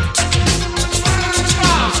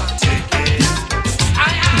 Ticket.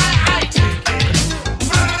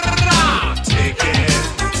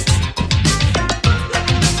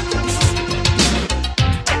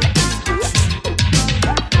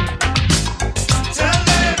 Tell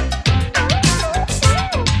them.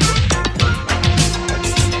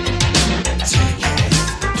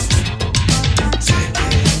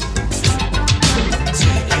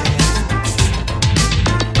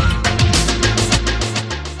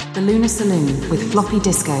 The Lunar Saloon with Floppy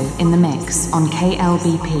Disco in the mix on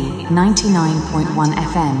KLBP 99.1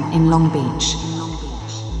 FM in Long Beach.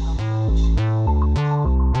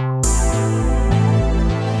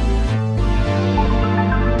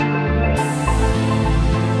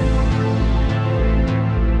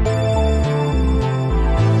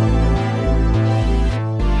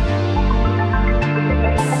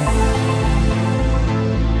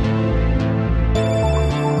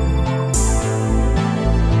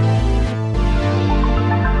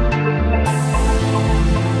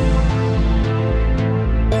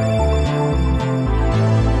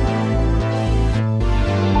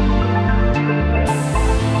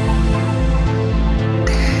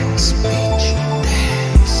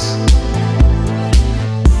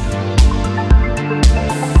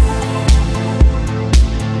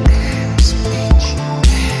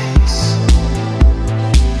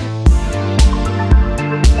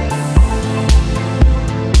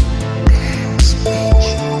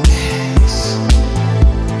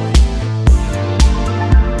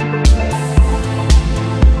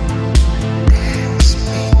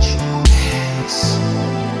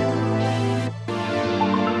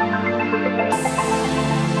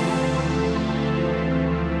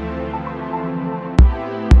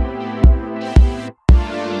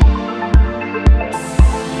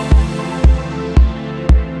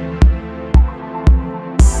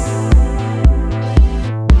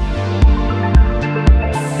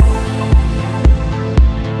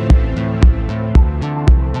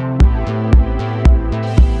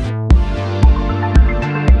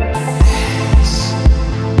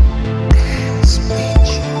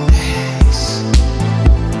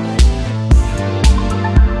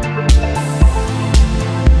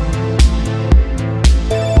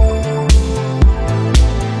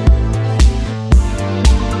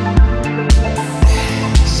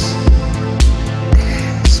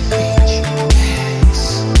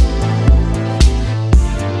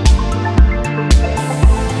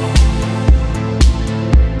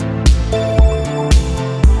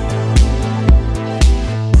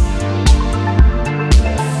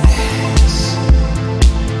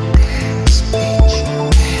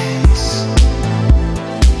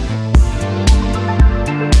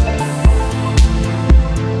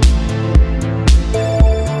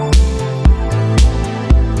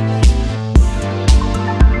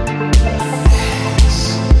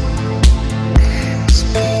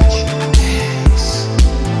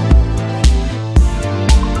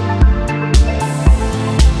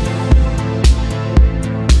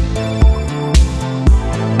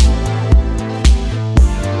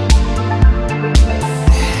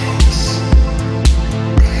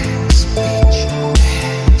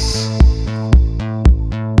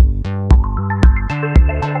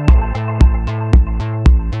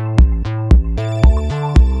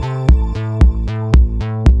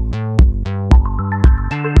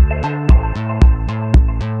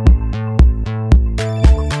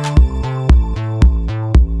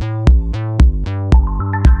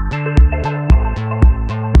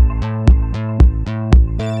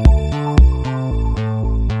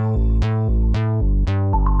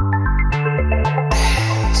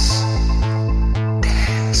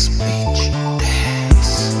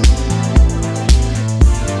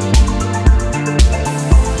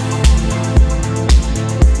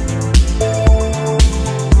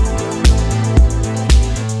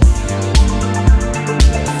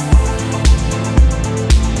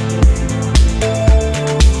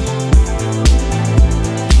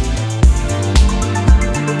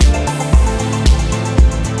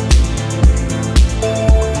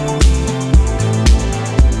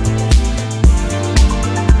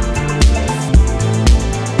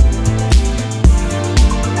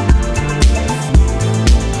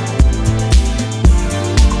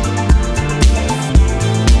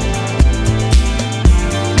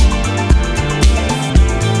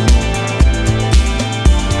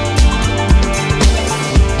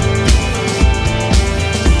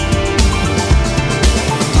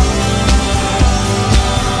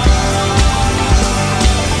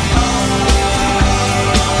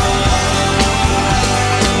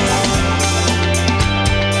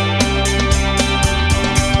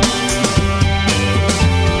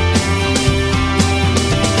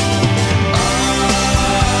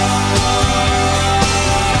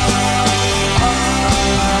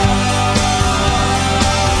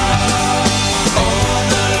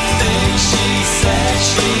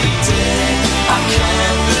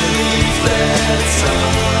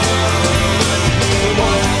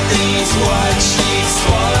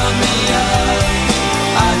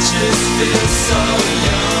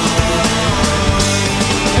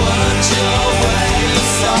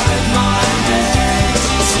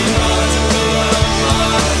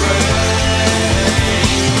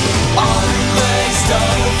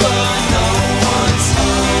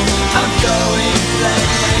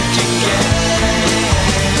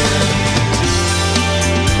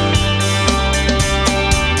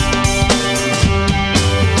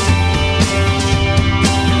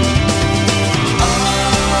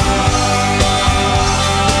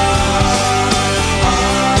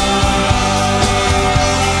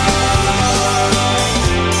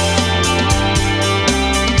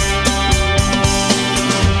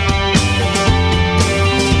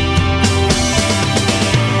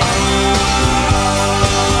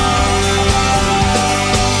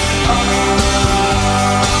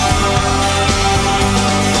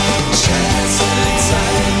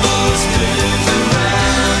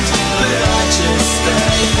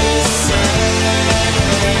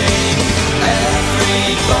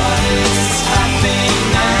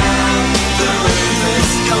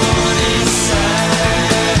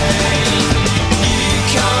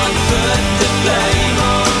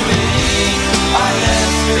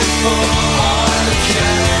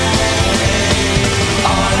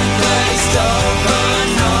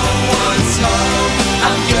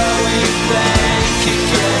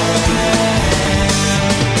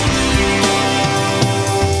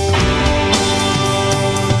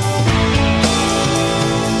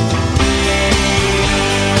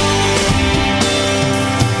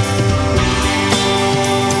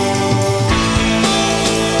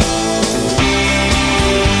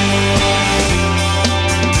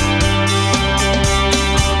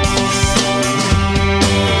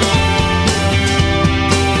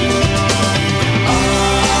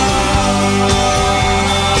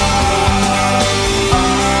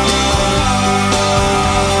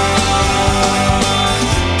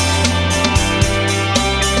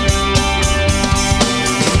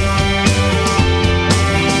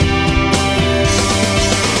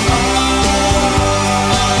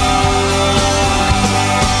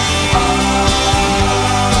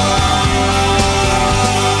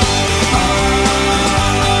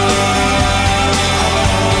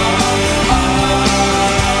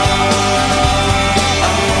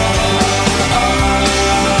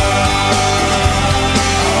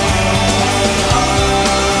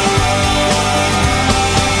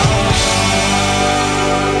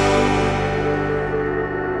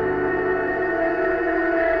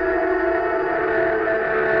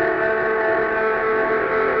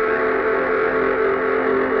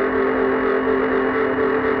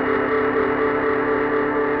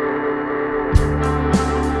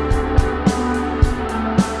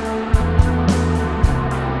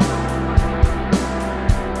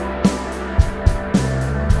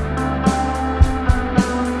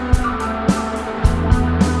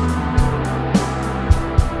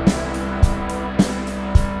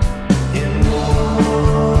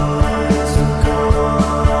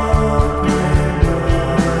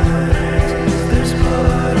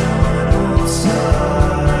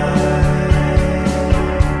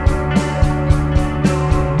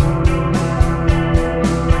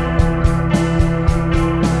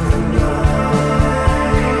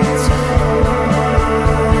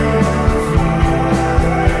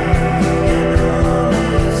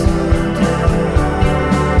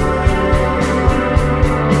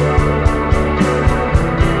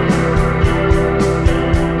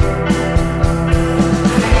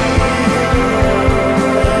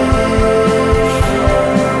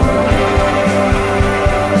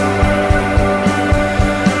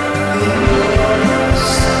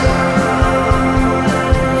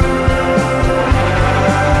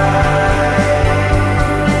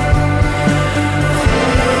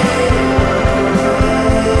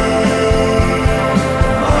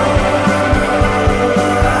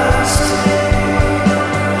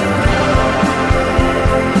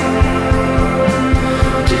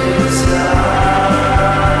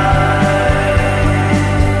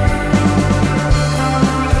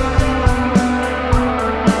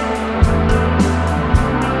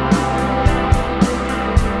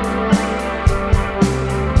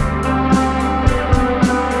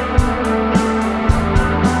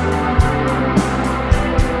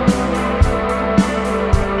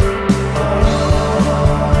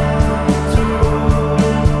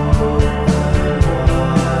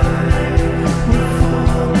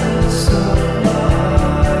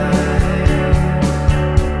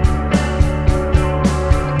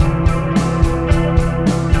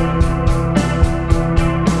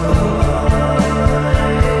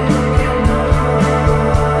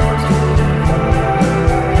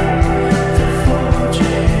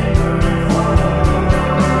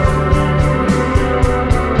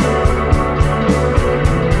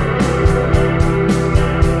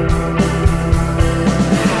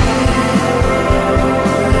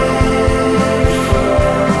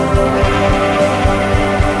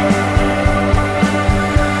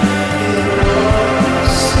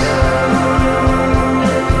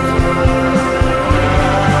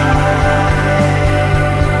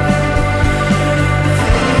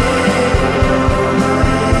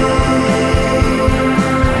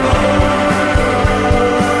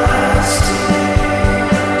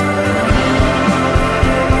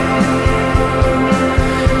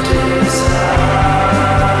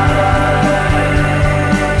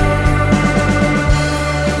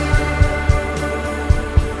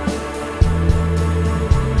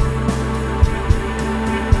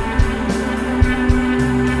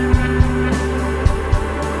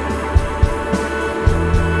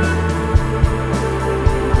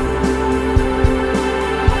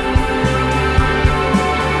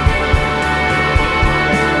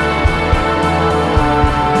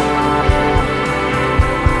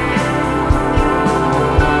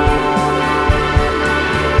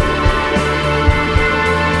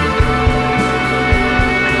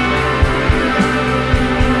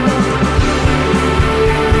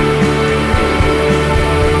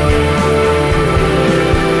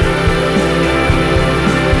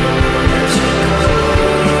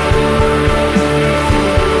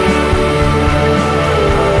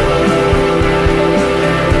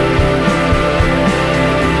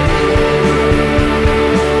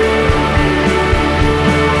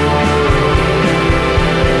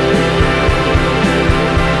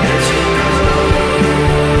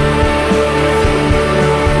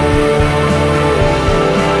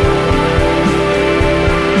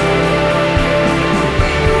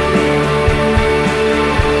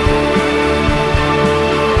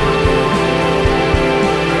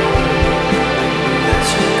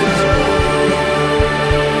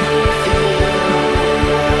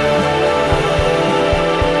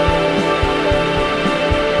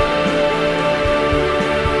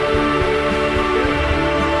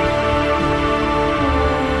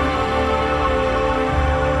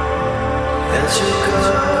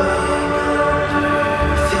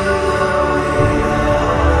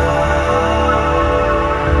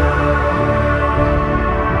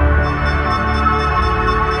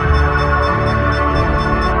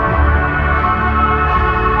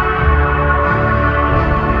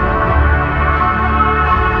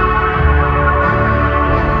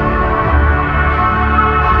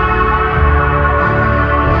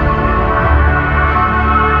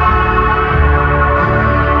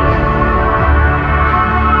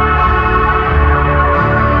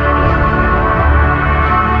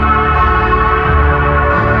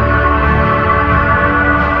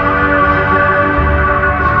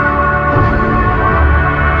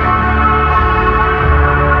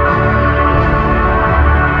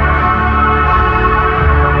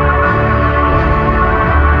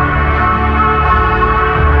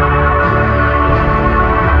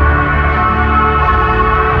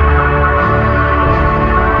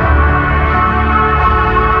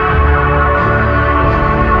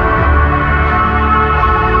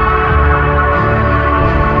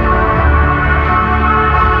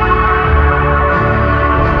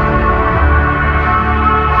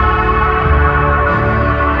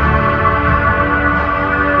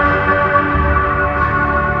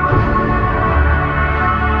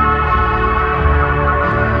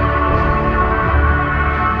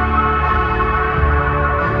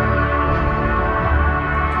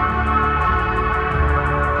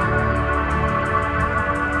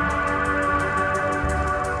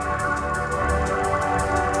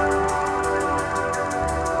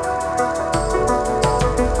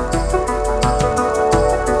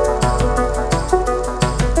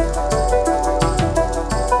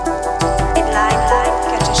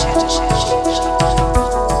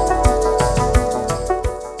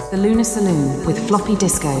 The Lunar Saloon with Floppy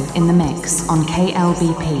Disco in the mix on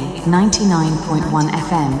KLBP 99.1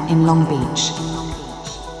 FM in Long Beach.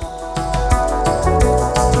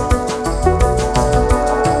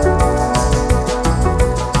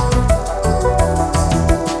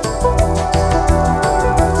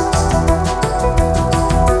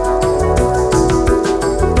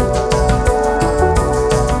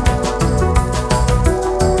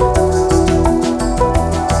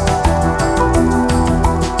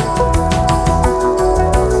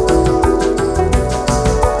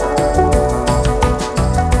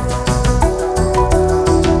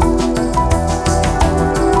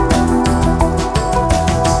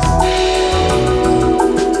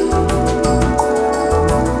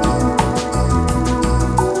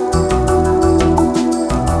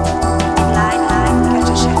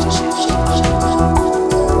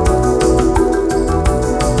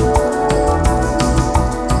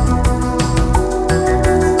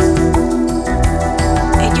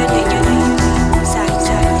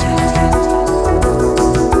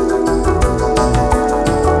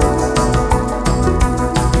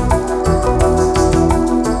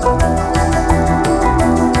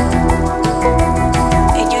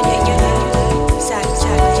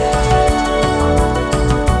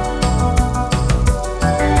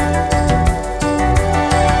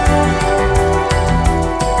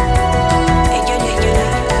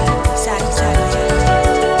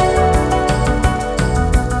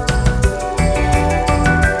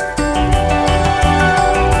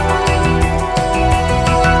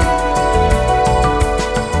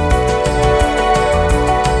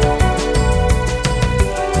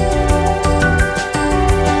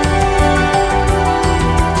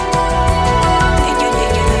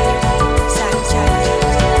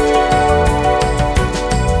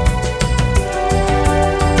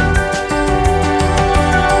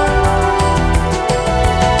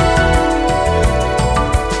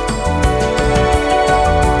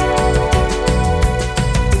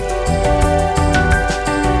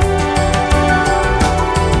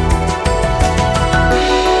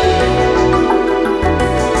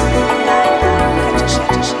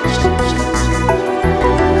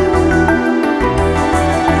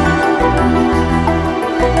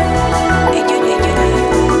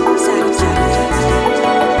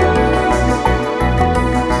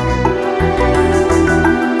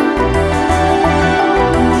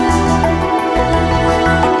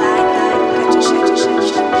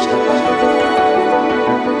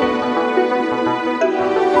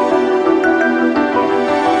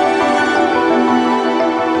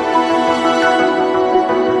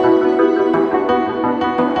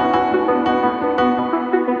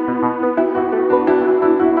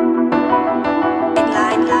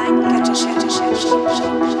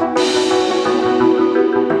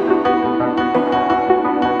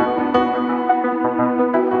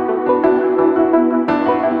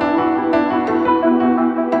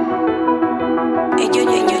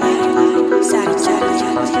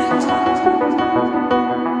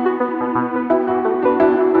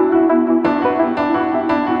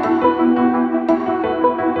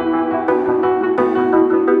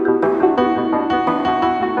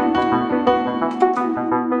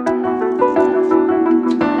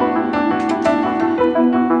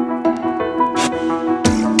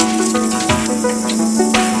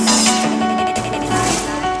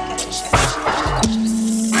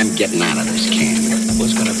 getting out of this camp.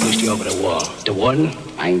 Who's gonna push you over the wall? The warden?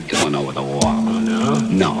 I ain't going over the wall. Oh, no?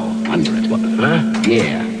 No, under it. What, huh?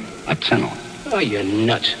 Yeah, a tunnel. Oh, you're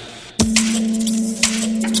nuts.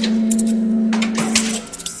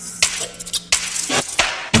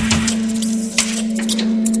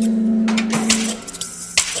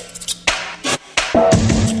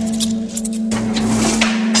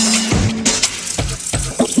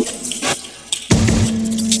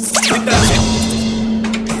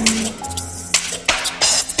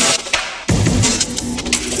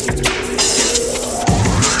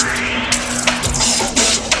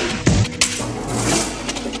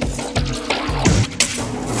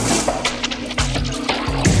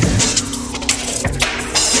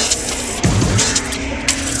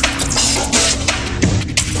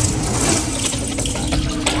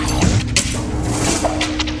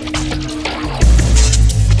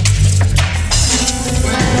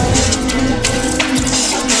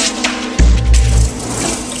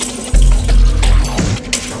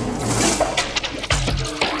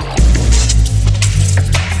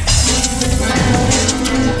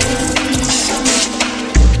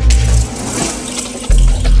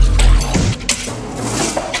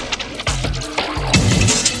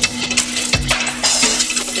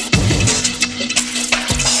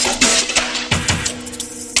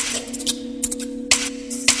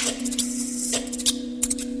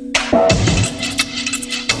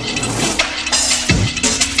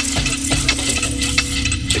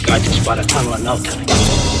 Spot a tunnel in no time.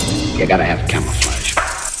 You gotta have camouflage.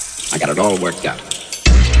 I got it all worked out.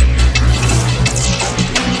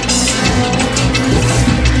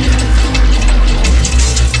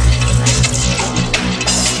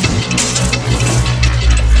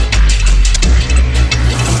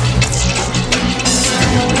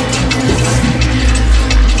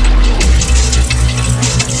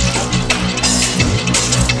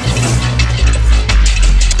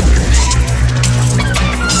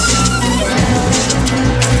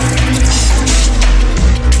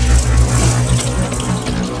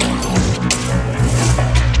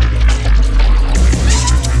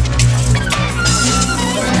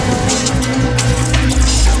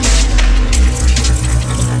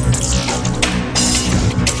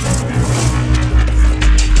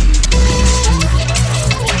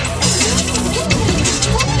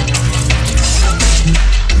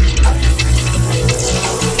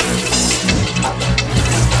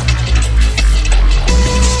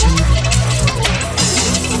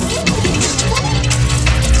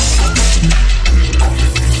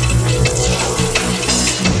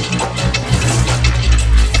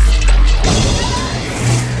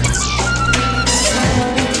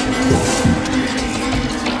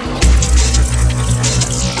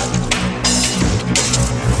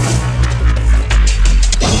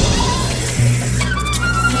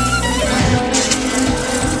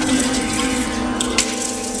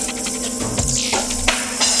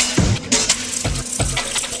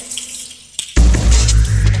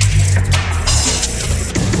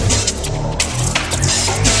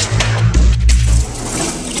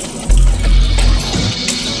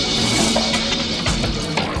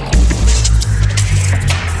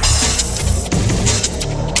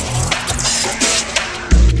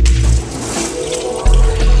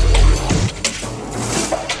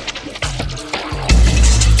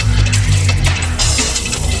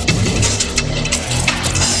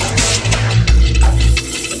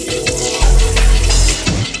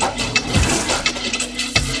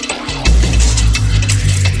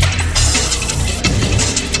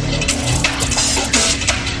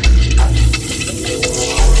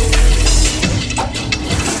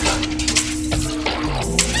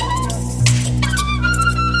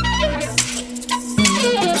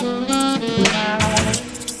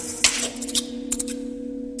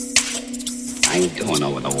 Going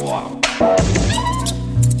over the wall.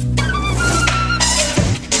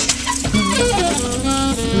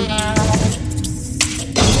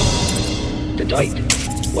 The dirt.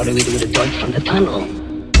 What do we do with the dirt from the tunnel?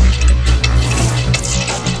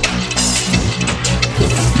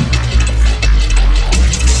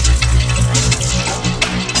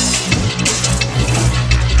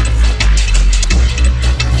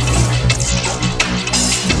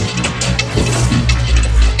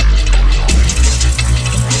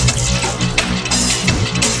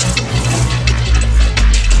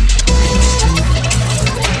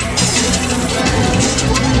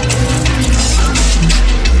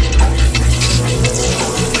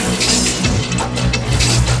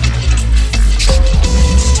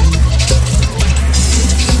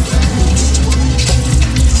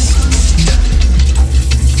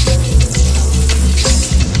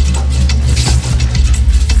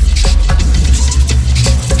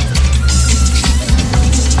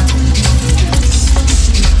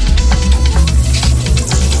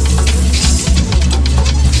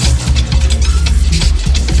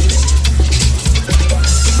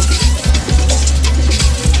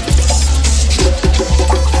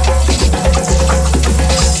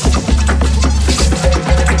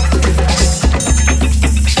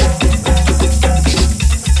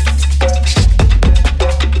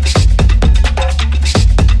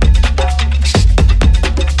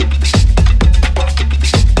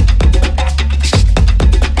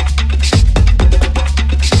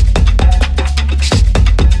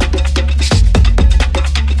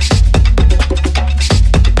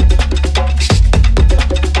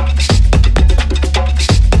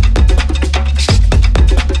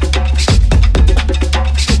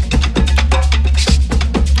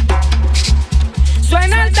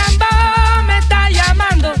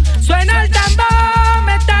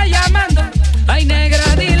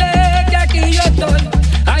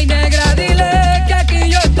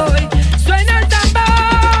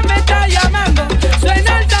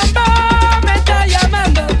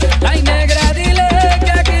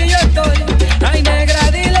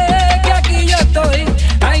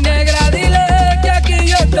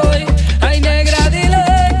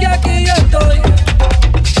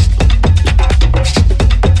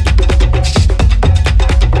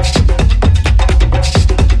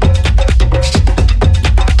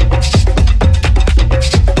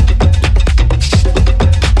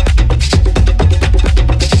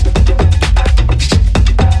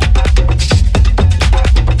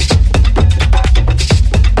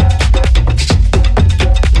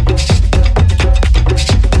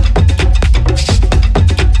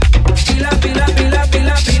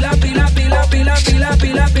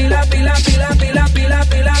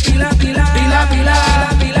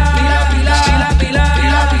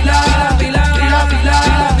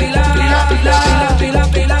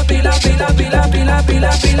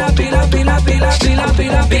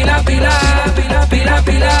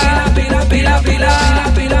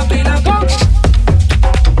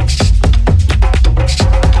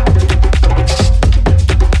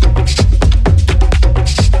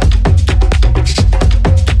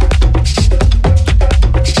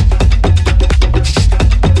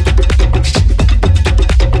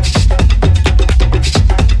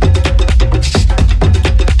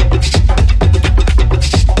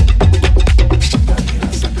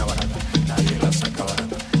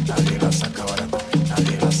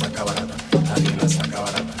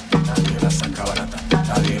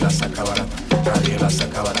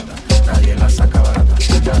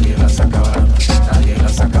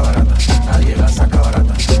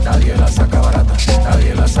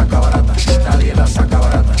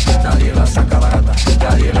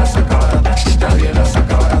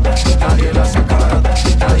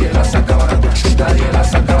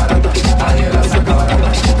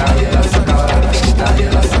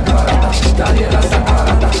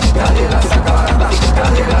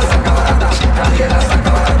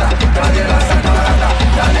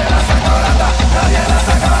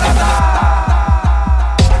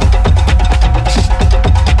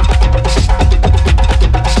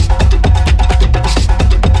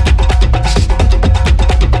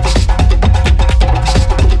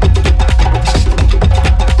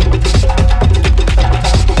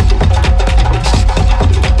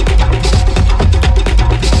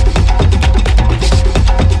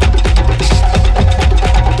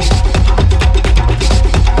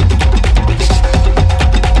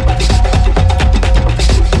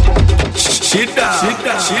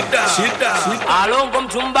 Alongo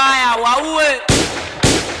mtu mbaya waue.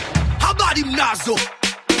 Habari mnazo.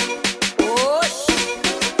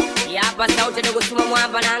 Yapa sauti dogo suma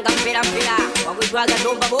mwamba nanga mpira mpira. Wakuitwaga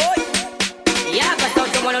domba boy. Yapa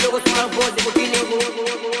sauti mwana dogo suma mpozi mutini.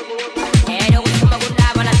 Dogo suma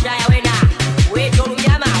kundaba na shaya wena. Weto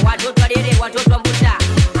lunyama watoto adere watoto mbuta.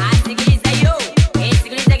 Asikiliza yo.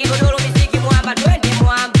 Sikiliza kigodoro misiki mwamba twende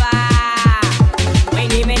mwamba.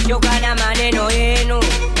 Weni nimechoka na maneno yenu.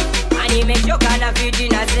 Nimechoka na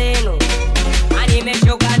fitina zenu.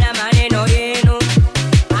 Nimechoka na maneno yenu.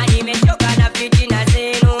 Nimechoka na fitina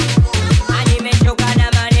zenu. Nimechoka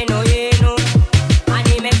na maneno yenu.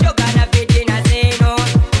 Nimechoka na fitina zenu.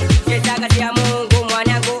 Cheza kazi ya Mungu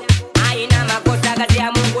mwanangu. Haina makosa kazi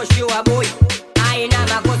ya Mungu shua boy. Haina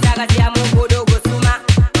makosa kazi ya Mungu dogo suma.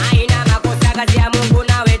 Haina makosa kazi ya Mungu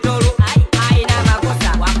nawe tolu. Haina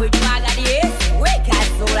makosa wakuitwaga die. Weka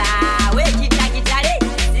sola. Wekita kitale.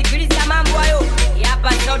 Sikiliza mambo hayo.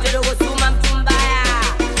 Yapa sauti dogo suma mtu mbaya.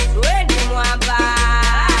 Twende mwamba.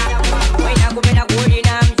 Wena kupenda kuhuli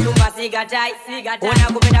na mchumba sigatai. Wena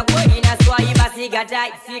kupenda kuhuli na swaiba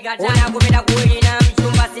sigatai. Wena kupenda kuhuli na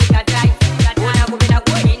mchumba sigatai. Wena kupenda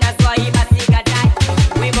kuhuli na swaiba sigatai.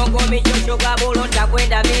 Wimbo ngomi chocho kabolo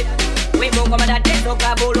ntakwenda vipi. Wimbo ngoma mateso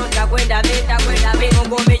kabolo ntakwenda vipi. Wimbo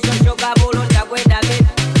ngomi chocho kabolo ntakwenda vipi.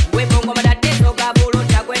 Wimbo ngoma mateso kabolo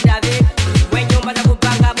ntakwenda vipi. Wenyumba za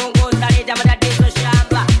kupanga bongo zaleta matatizo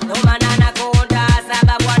shamba. Nomana na konda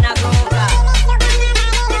sababu anagonga.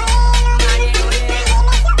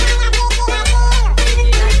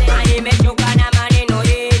 Nimechoka na maneno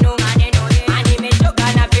yenu.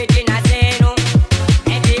 Nimechoka na fitina zenu.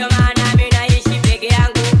 Ndiyo maana mimi naishi peke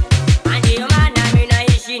yangu. Ndiyo maana mimi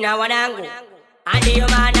naishi na wanangu. Ndiyo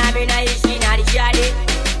maana mimi naishi na Richard.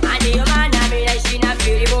 Ndiyo maana mimi naishi na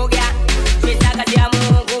Filiboga. Cheza kazi ya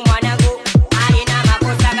Mungu mwanangu. Haina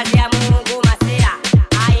makosa kazi ya Mungu masera.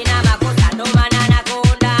 Haina makosa ndo maana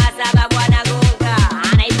nakonda sababu anagonga.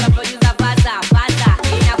 Anaitwa producer Fasa.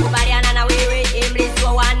 Inakubaliana na wewe Emrys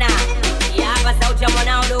wa wana. Hapa sauti ya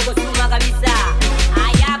mwanao dogo suma kabisa.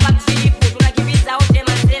 Hapa mshirifu tunakimbiza wote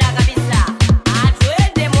masera kabisa.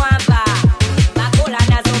 Twende mwamba. Makola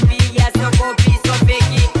nazo piga sokopi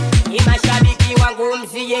sopeki. Mashabiki wangu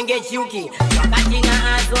msijenge chuki. Wakati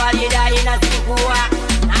na azo alidai na sikua.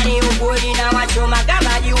 Nani ukweli na wachoma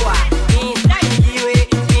kama jua. Mistari jiwe,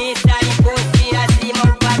 mistari kosi lazima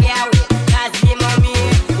upagawe. Lazima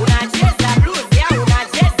mie. Unacheza blues au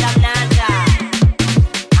unacheza mnanda.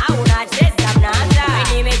 Unacheza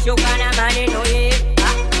mnanda. Nimechoka na maneno ye.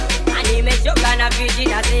 Nimechoka na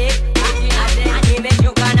fitina ze.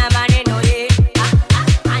 Nimechoka na maneno ye.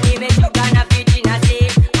 Nimechoka na fitina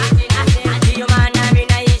ze. Ndiyo maana mimi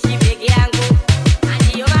naishi peke yangu.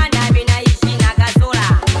 Ndiyo maana mimi naishi na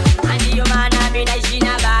kasola. Ndiyo maana mimi naishi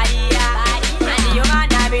na baharia. Ndiyo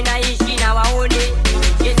maana mimi naishi na waone.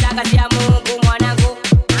 Cheza kazi ya Mungu mwanangu.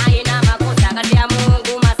 Haina makosa kazi ya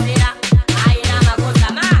Mungu masera. Haina makosa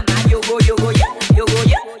mama. Yogo yogo yo. Yogo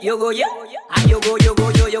yo. Yogo yo. Yogo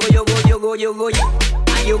yogo yo. Yogo yogo yogo yogo yo.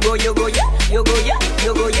 You go, you go, yeah. You go, yeah.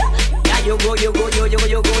 You go, yeah. Yeah, you go, you go, you go,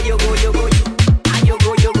 you go, you go, you go. Ah, you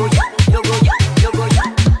go, you go, yeah. You go, yeah. You go,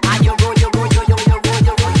 yeah. Ah, you go, you go, you go, you go,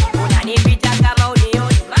 you go. Unanipita kama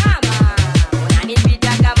unioni mama.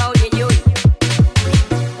 Unanipita kama unioni.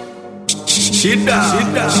 Shida,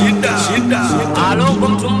 shida, shida, shida. Alongo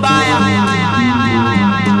mtumbaya.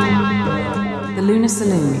 The Lunar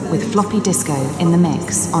Saloon with Floppy Disco in the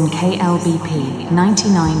mix on KLBP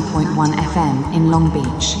 99.1 FM in Long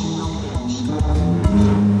Beach.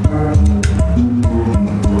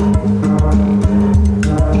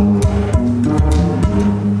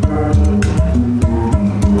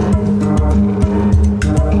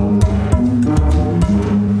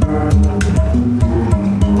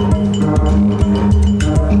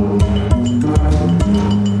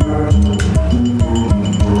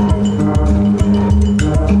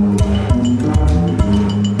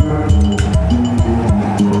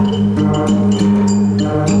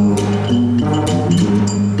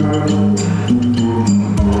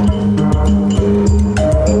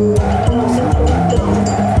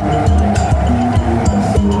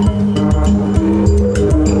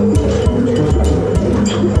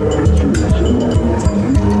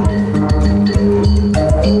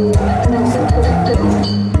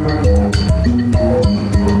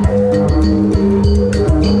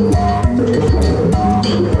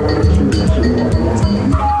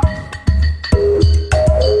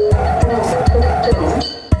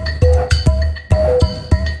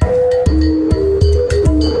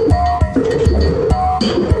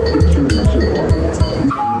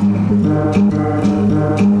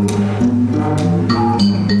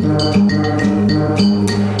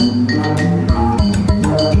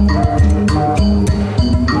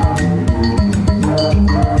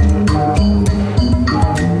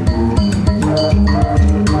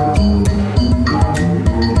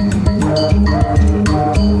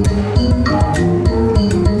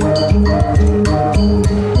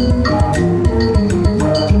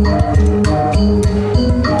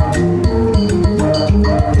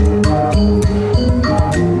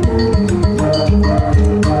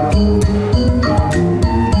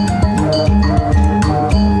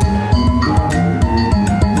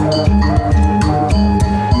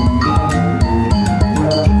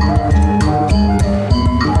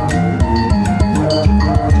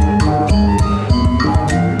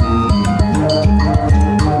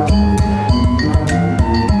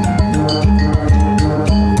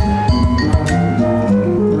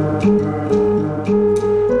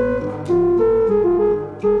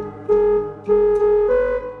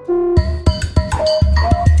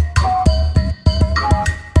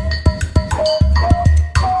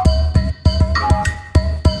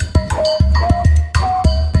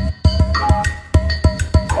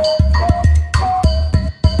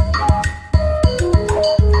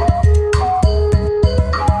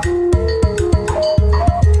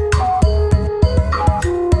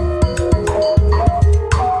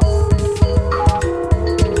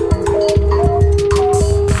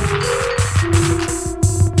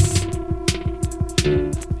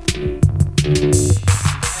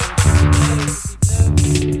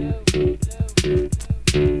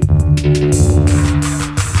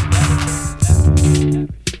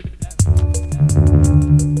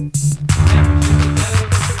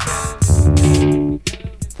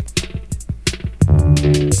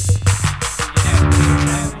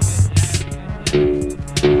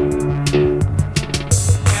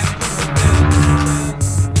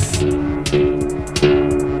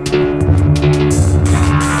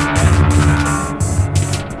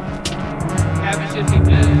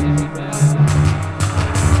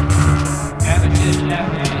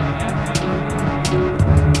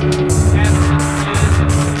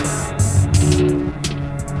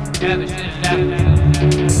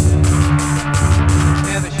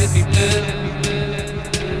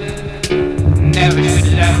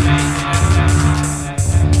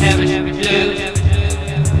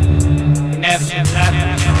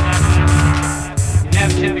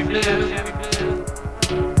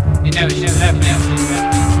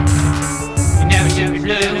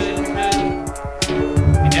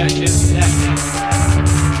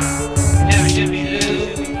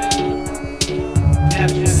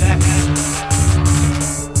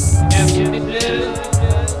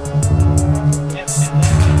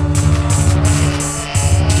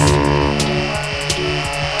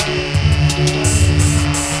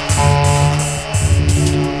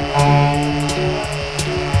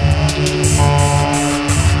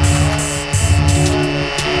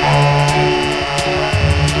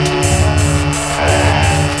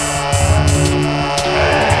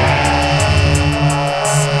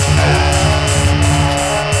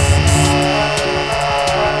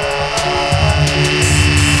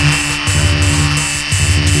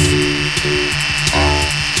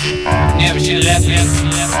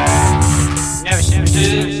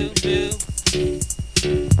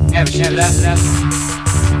 never should love.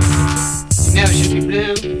 You never should be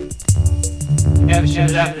blue. Never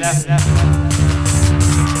should love.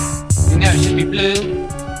 You never should be blue.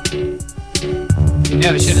 You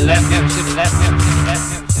never should have left. Never should have left.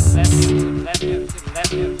 Never should have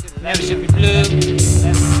left. Never should be blue.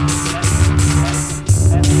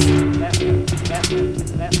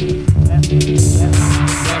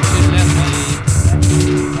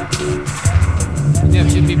 Never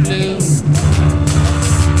should be blue.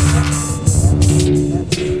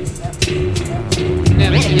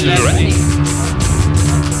 Never should have left me.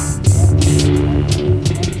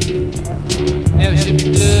 Never should be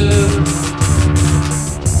blue.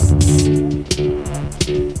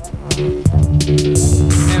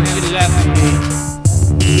 Never should have left me.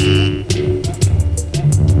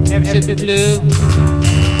 Never should be blue.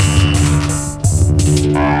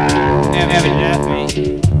 Never left me.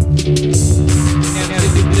 Never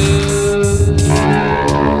should be blue.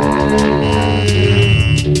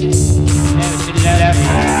 Never should have left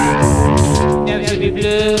me. Never should be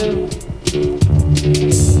blue.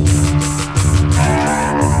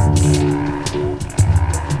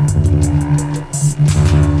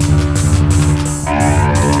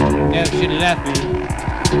 Never should have left me.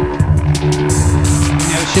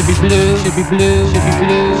 Never should be blue, should be blue, should be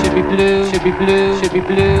blue, should be blue, should be blue, should be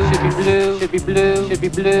blue, should be blue, should be blue, should be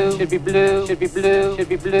blue, should be blue, should be blue, should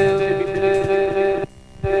be blue, should be blue.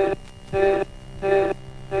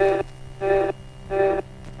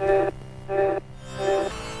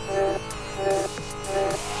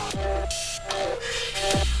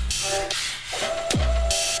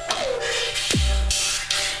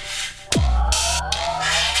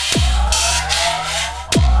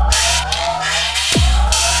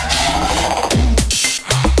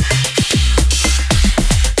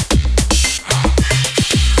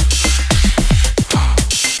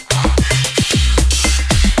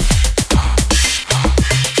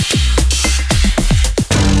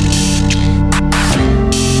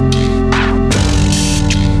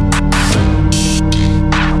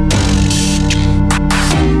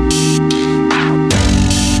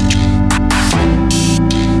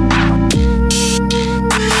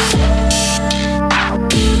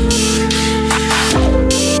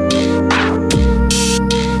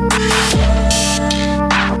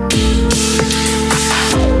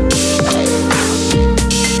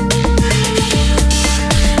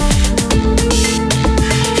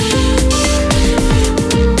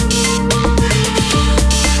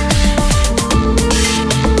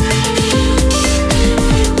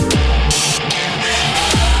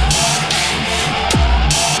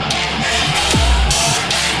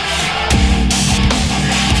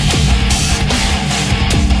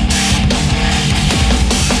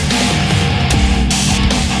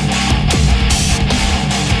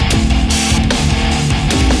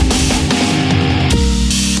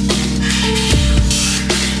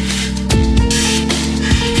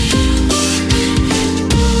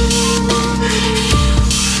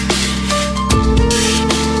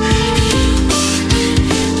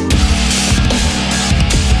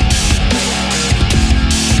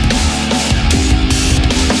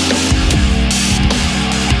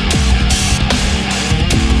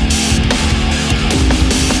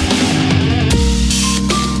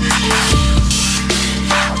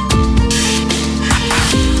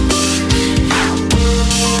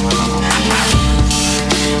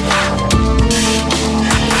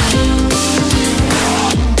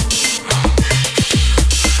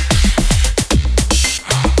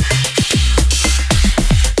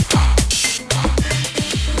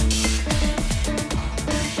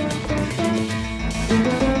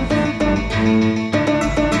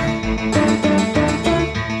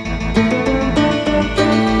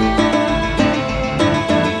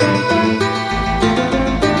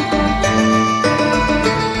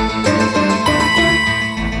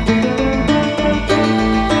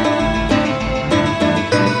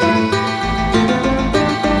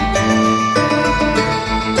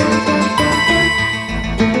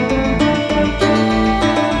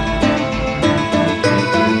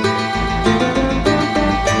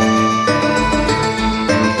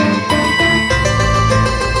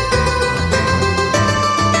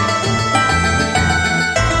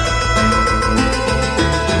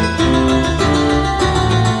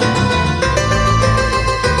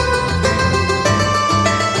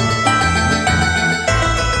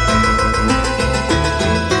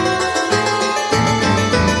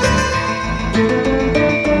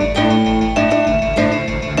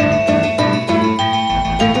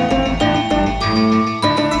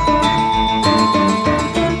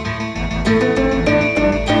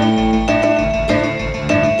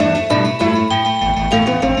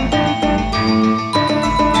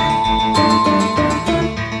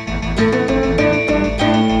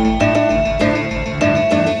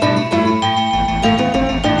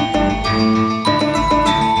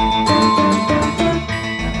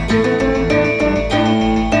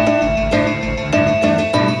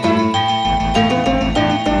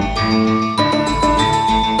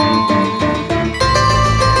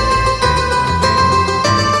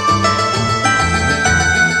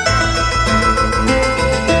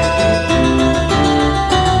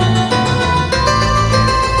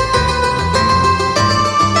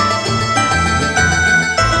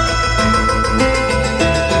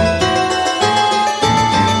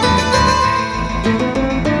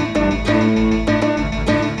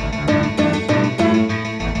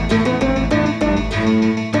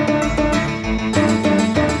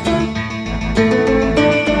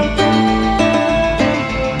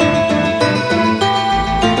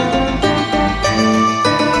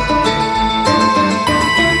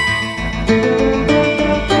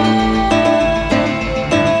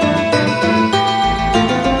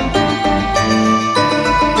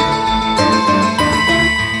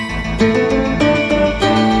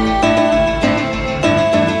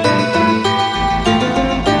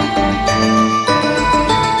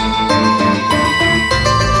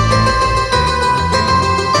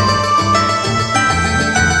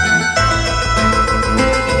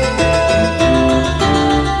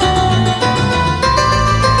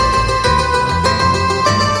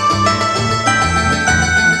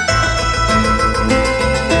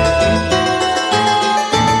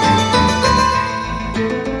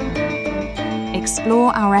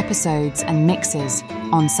 episodes and mixes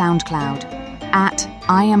on SoundCloud at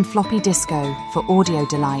I Am Floppy Disco for audio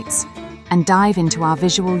delights, and dive into our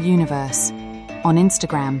visual universe on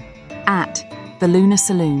Instagram at the Lunar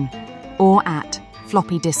Saloon or at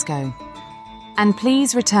Floppy Disco. And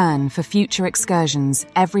please return for future excursions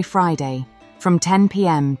every Friday from 10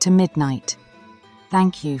 p.m. to midnight.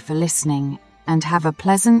 Thank you for listening and have a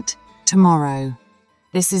pleasant tomorrow.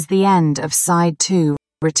 This is the end of Side 2,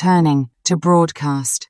 returning to broadcast.